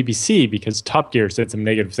sue the BBC because Top Gear said some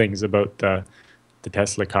negative things about the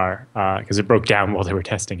Tesla car because it broke down while they were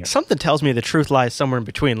testing it. Something tells me the truth lies somewhere in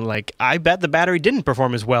between. Like, I bet the battery didn't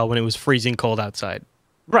perform as well when it was freezing cold outside.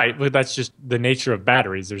 Right, but that's just the nature of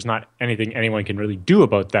batteries. There's not anything anyone can really do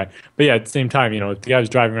about that. But yeah, at the same time, if the guy was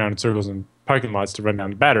driving around in circles in parking lots to run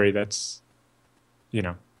down the battery, that's,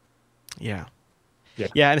 Yeah.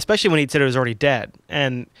 Yeah, and especially when he said it was already dead.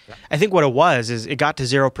 And I think what it was is it got to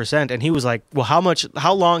 0%, and he was like, well,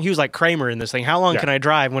 how long, he was like Kramer in this thing, how long can I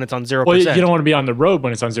drive when it's on 0%? Well, you don't want to be on the road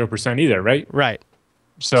when it's on 0% either, right? Right.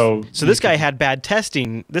 So this guy had bad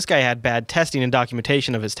testing. This guy had bad testing and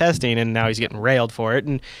documentation of his testing, and now he's getting railed for it.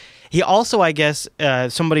 And he also, I guess,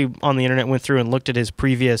 somebody on the internet went through and looked at his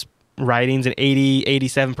previous writings, and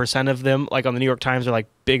 87% of them, like on the New York Times, are like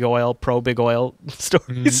big oil, pro-big oil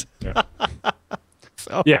stories.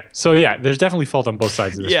 So there's definitely fault on both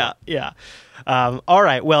sides of this. Yeah. All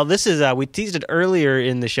right. Well, this is we teased it earlier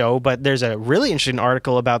in the show, but there's a really interesting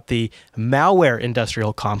article about the malware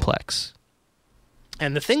industrial complex.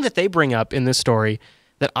 And the thing that they bring up in this story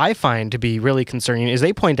that I find to be really concerning is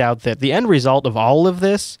they point out that the end result of all of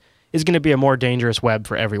this is going to be a more dangerous web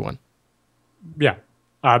for everyone. Yeah.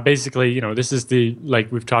 Basically, this is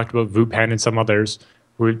like we've talked about VuPen and some others,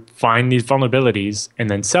 would find these vulnerabilities and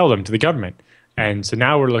then sell them to the government. And so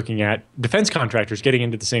now we're looking at defense contractors getting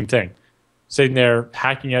into the same thing, sitting there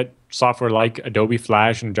hacking at software like Adobe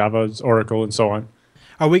Flash and Java's Oracle and so on.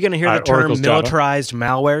 Are we going to hear the term Oracle's militarized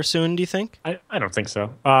malware soon, do you think? I don't think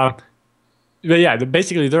so. But yeah,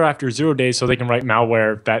 basically they're after 0 days so they can write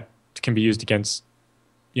malware that can be used against,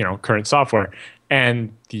 current software.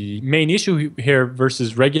 And the main issue here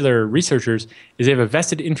versus regular researchers is they have a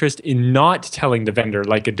vested interest in not telling the vendor,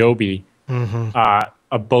 like Adobe,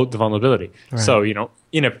 about the vulnerability. Right. So,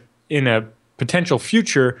 in a potential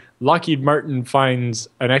future, Lockheed Martin finds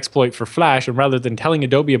an exploit for Flash, and rather than telling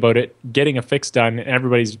Adobe about it, getting a fix done, and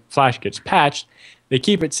everybody's Flash gets patched, they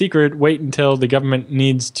keep it secret, wait until the government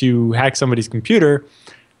needs to hack somebody's computer,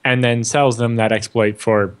 and then sells them that exploit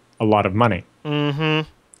for a lot of money.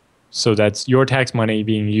 So that's your tax money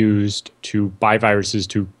being used to buy viruses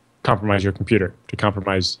to compromise your computer, to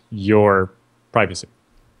compromise your privacy.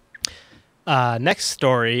 Next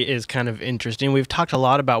story is kind of interesting. We've talked a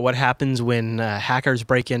lot about what happens when hackers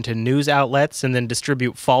break into news outlets and then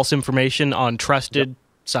distribute false information on trusted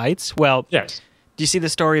sites. Well, Yes. do you see the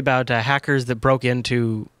story about hackers that broke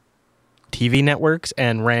into TV networks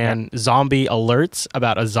and ran zombie alerts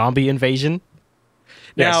about a zombie invasion?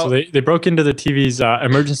 Yeah, Now, so they broke into the TV's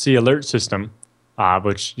emergency alert system,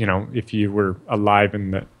 which, if you were alive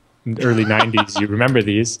in the early 90s, you remember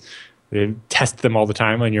these. They test them all the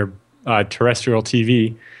time on your terrestrial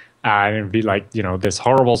TV. And it'd be like, this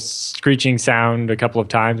horrible screeching sound a couple of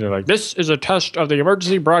times. They're like, this is a test of the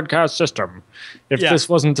emergency broadcast system. If this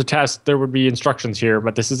wasn't a test, there would be instructions here,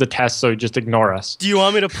 but this is a test, so just ignore us. do you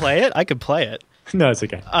want me to play it? I could play it. No, it's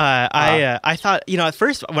okay. I thought, at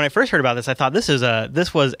first, when I first heard about this, I thought this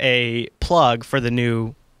was a plug for the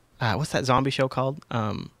new, what's that zombie show called?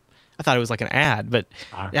 I thought it was like an ad, but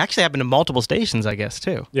it actually happened to multiple stations, I guess,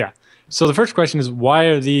 too. Yeah. So the first question is, why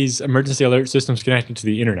are these emergency alert systems connected to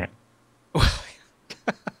the internet?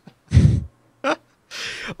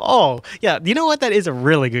 Oh, yeah. You know what? That is a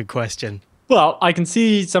really good question. Well, I can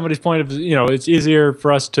see somebody's point of, it's easier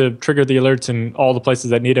for us to trigger the alerts in all the places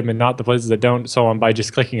that need them and not the places that don't, so on, by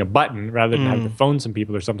just clicking a button rather than having to phone some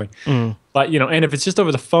people or something. But, and if it's just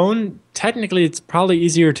over the phone, technically it's probably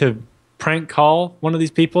easier to prank call one of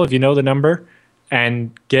these people if you know the number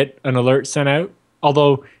and get an alert sent out.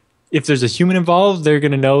 Although, if there's a human involved, they're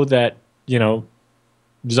going to know that,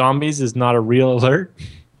 zombies is not a real alert.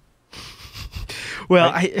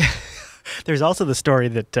 Well, right? There's also the story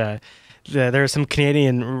that there was some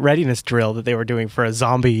Canadian readiness drill that they were doing for a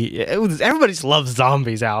zombie. Everybody loves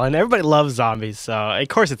zombies, Alan. Everybody loves zombies, so of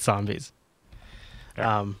course it's zombies.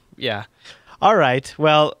 Yeah. All right.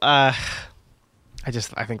 Well, I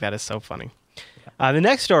think that is so funny. The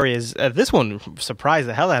next story is, this one surprised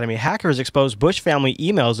the hell out of me. Hackers expose Bush family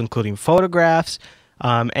emails, including photographs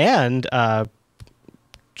and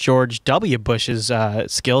George W. Bush's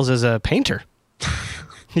skills as a painter.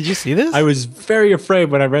 Did you see this? I was very afraid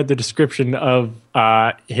when I read the description of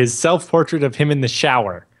his self-portrait of him in the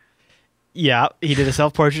shower. Yeah, he did a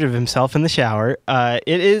self-portrait of himself in the shower.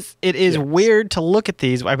 It is weird to look at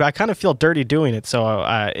these. I kind of feel dirty doing it. So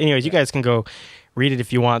anyways, you guys can go read it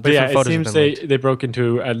if you want. But it seems they broke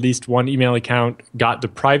into at least one email account, got the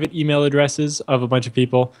private email addresses of a bunch of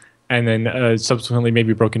people, and then subsequently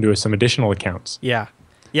maybe broke into some additional accounts. Yeah.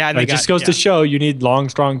 Yeah, and it just goes to show you need long,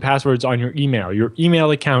 strong passwords on your email. Your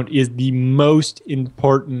email account is the most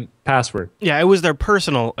important password. Yeah, it was their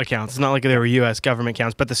personal accounts. It's not like they were U.S. government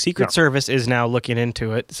accounts, but the Secret Service is now looking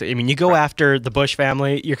into it. So, I mean, you go after the Bush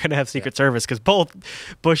family, you're going to have Secret Service, because both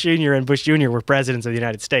Bush Sr. and Bush Jr. were presidents of the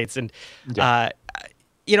United States. And, I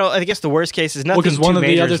guess the worst case is nothing. Well, because one of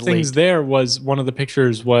the other leaked. things there was, one of the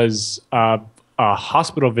pictures was a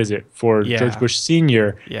hospital visit for George Bush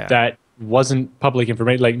Sr. that wasn't public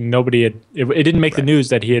information. Like, nobody had, it didn't make the news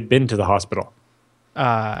that he had been to the hospital.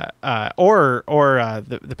 Or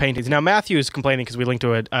the paintings. Now, Matthew is complaining because we linked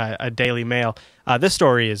to a Daily Mail. This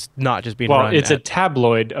story is not just being run. Well, it's a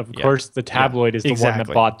tabloid. Of course, the tabloid is the one that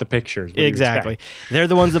bought the pictures. Exactly. They're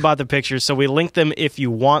the ones that bought the pictures, so we linked them if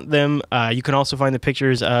you want them. You can also find the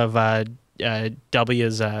pictures of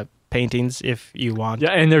W's paintings if you want.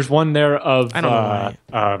 Yeah, and there's one there of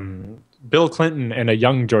Bill Clinton and a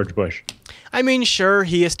young George Bush. I mean, sure,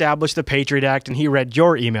 he established the Patriot Act and he read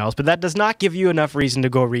your emails, but that does not give you enough reason to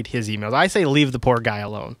go read his emails. I say leave the poor guy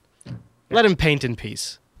alone. Let him paint in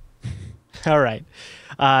peace. All right.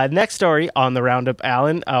 Next story on the roundup,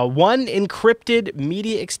 Alan. One encrypted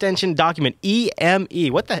media extension document,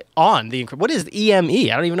 EME. What is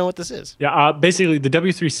EME? I don't even know what this is. Yeah, basically the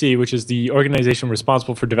W3C, which is the organization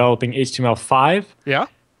responsible for developing HTML5,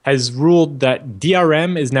 has ruled that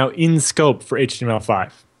DRM is now in scope for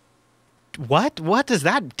HTML5. What? What does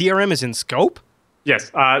that? DRM is in scope?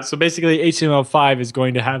 Yes. So basically, HTML5 is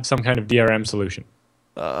going to have some kind of DRM solution.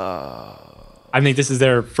 I think this is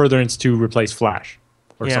their furtherance to replace Flash.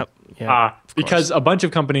 Or something. Yeah, because a bunch of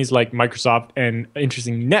companies like Microsoft and,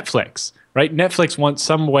 interesting, Netflix, right? Netflix wants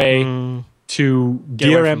some way to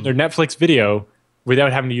DRM their Netflix video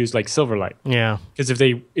without having to use like Silverlight. Yeah. Because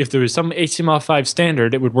if there was some HTML5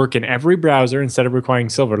 standard, it would work in every browser instead of requiring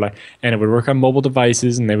Silverlight, and it would work on mobile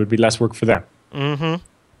devices, and there would be less work for them. Mm-hmm.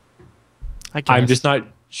 I'm just not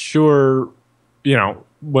sure,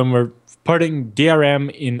 when we're putting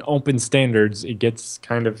DRM in open standards, it gets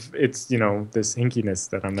kind of, it's, this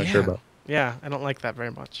hinkiness that I'm not sure about. Yeah, I don't like that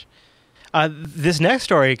very much. This next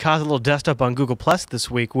story caused a little dust up on Google Plus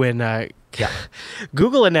this week when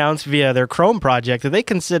Google announced via their Chrome project that they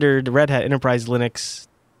considered Red Hat Enterprise Linux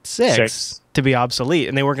 6 to be obsolete,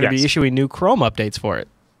 and they weren't going to be issuing new Chrome updates for it.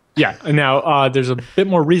 Yeah. Now, there's a bit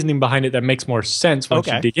more reasoning behind it that makes more sense once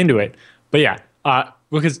you dig into it. But yeah,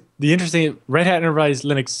 because the interesting Red Hat Enterprise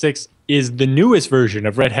Linux 6 is the newest version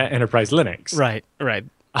of Red Hat Enterprise Linux. Right, right.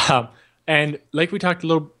 And like we talked a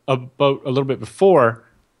little bit before,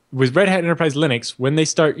 with Red Hat Enterprise Linux, when they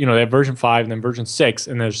start, they have version 5 and then version 6,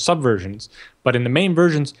 and there's subversions. But in the main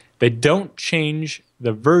versions, they don't change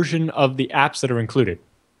the version of the apps that are included,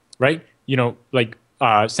 right? Like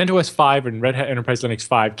CentOS 5 and Red Hat Enterprise Linux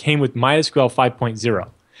 5 came with MySQL 5.0.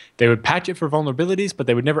 They would patch it for vulnerabilities, but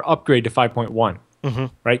they would never upgrade to 5.1,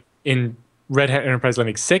 right? In Red Hat Enterprise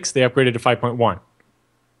Linux 6, they upgraded to 5.1,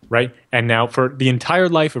 right? And now for the entire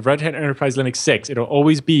life of Red Hat Enterprise Linux 6, it'll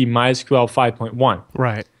always be MySQL 5.1.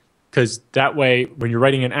 Right. Because that way, when you're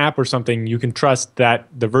writing an app or something, you can trust that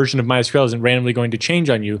the version of MySQL isn't randomly going to change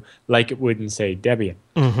on you like it would in, say, Debian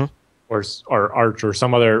or Arch or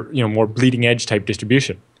some other more bleeding edge type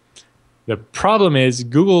distribution. The problem is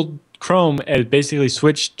Google Chrome has basically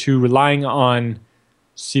switched to relying on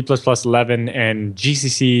C++ 11 and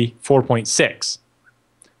GCC 4.6.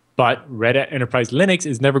 But Red Hat Enterprise Linux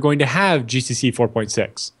is never going to have GCC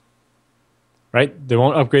 4.6. Right? They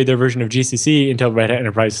won't upgrade their version of GCC until Red Hat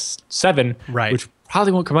Enterprise 7, which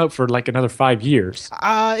probably won't come out for like another 5 years.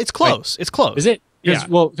 It's close. It's close. Is it? Yeah.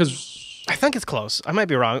 Well, because I think it's close. I might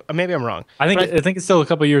be wrong. Maybe I'm wrong. I think it's still a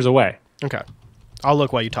couple of years away. Okay. I'll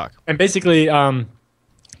look while you talk. And basically,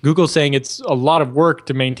 Google's saying it's a lot of work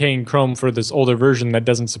to maintain Chrome for this older version that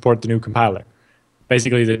doesn't support the new compiler.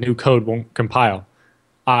 Basically, the new code won't compile.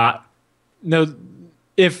 Now,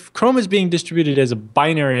 if Chrome is being distributed as a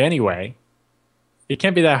binary anyway, it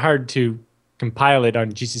can't be that hard to compile it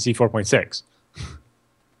on GCC 4.6.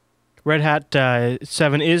 Red Hat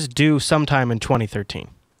 7 is due sometime in 2013.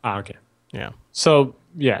 Okay. Yeah. So,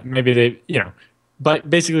 yeah, maybe they, but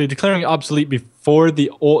basically declaring it obsolete before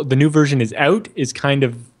the new version is out is kind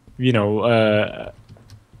of, being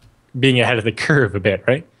ahead of the curve a bit,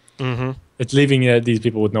 right? Mm-hmm. It's leaving these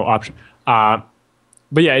people with no option. But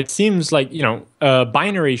yeah, it seems like,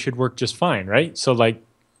 binary should work just fine, right? So like,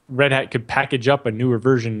 Red Hat could package up a newer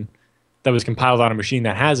version that was compiled on a machine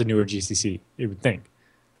that has a newer GCC, you would think.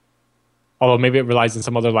 Although maybe it relies on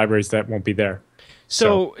some other libraries that won't be there.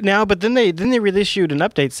 So now, but then they reissued an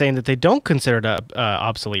update saying that they don't consider it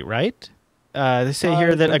obsolete, right? They say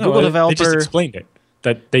here that a Google developer... They just explained it,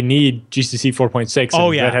 that they need GCC 4.6,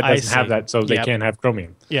 and Red Hat doesn't have that, so they can't have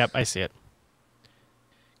Chromium. Yep, I see it.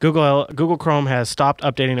 Google Chrome has stopped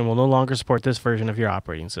updating and will no longer support this version of your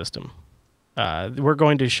operating system. We're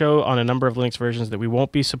going to show on a number of Linux versions that we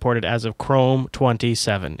won't be supported as of Chrome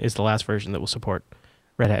 27 is the last version that will support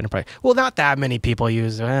Red Hat Enterprise. Well, not that many people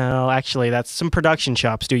use. Well, actually, that's some production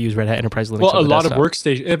shops do use Red Hat Enterprise Linux. Well, a lot of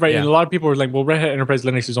workstations, right? Yeah. And a lot of people are like, "Well, Red Hat Enterprise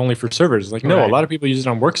Linux is only for servers." Like, no, a lot of people use it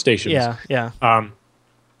on workstations. Yeah, yeah.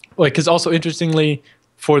 Because also interestingly,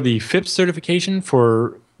 for the FIPS certification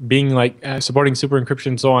for being like supporting super encryption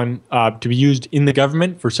and so on to be used in the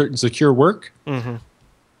government for certain secure work.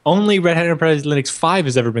 Only Red Hat Enterprise Linux 5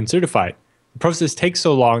 has ever been certified. The process takes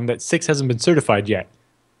so long that 6 hasn't been certified yet.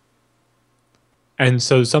 And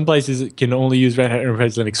so some places can only use Red Hat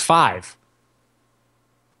Enterprise Linux 5.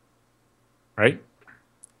 Right?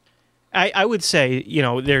 I would say,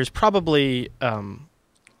 there's probably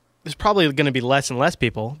going to be less and less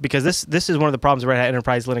people because this is one of the problems Red Hat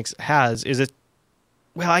Enterprise Linux has is it.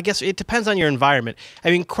 Well, I guess it depends on your environment.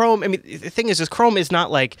 I mean, the thing is Chrome is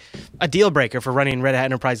not like a deal breaker for running Red Hat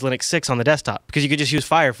Enterprise Linux 6 on the desktop because you could just use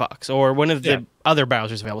Firefox or one of the other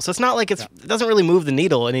browsers available. So it's not like it doesn't really move the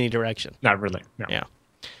needle in any direction. Not really. No. Yeah.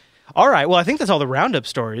 All right. Well, I think that's all the roundup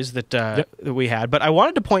stories that we had. But I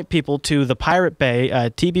wanted to point people to the Pirate Bay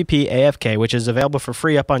TBP AFK, which is available for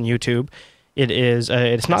free up on YouTube. It is.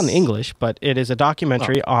 It's not in English, but it is a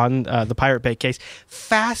documentary on the Pirate Bay case.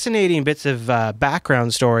 Fascinating bits of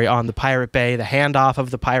background story on the Pirate Bay, the handoff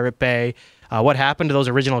of the Pirate Bay, what happened to those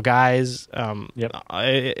original guys.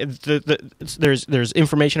 There's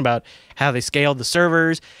information about how they scaled the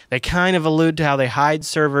servers. They kind of allude to how they hide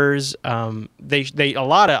servers. They a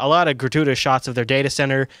lot of gratuitous shots of their data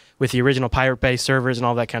center with the original Pirate Bay servers and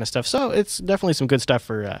all that kind of stuff. So it's definitely some good stuff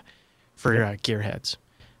for gearheads.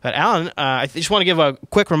 But Alan, I just want to give a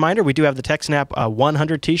quick reminder. We do have the TechSNAP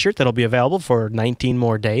 100 t-shirt that'll be available for 19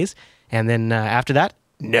 more days. And then after that,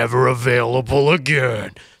 never available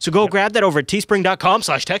again. So go grab that over at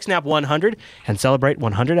teespring.com/TechSNAP100 and celebrate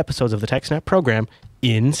 100 episodes of the TechSNAP program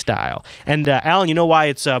in style. And Alan, you know why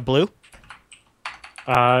it's blue?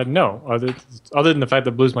 No. Other than the fact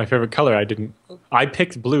that blue's my favorite color, I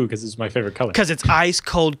picked blue because it's my favorite color. Because it's ice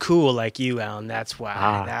cold cool like you, Alan. That's why.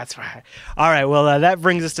 Ah. That's right. All right. Well, that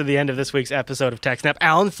brings us to the end of this week's episode of TechSNAP.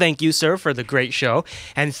 Alan, thank you, sir, for the great show.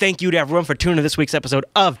 And thank you to everyone for tuning to this week's episode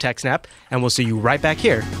of TechSNAP. And we'll see you right back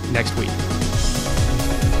here next week.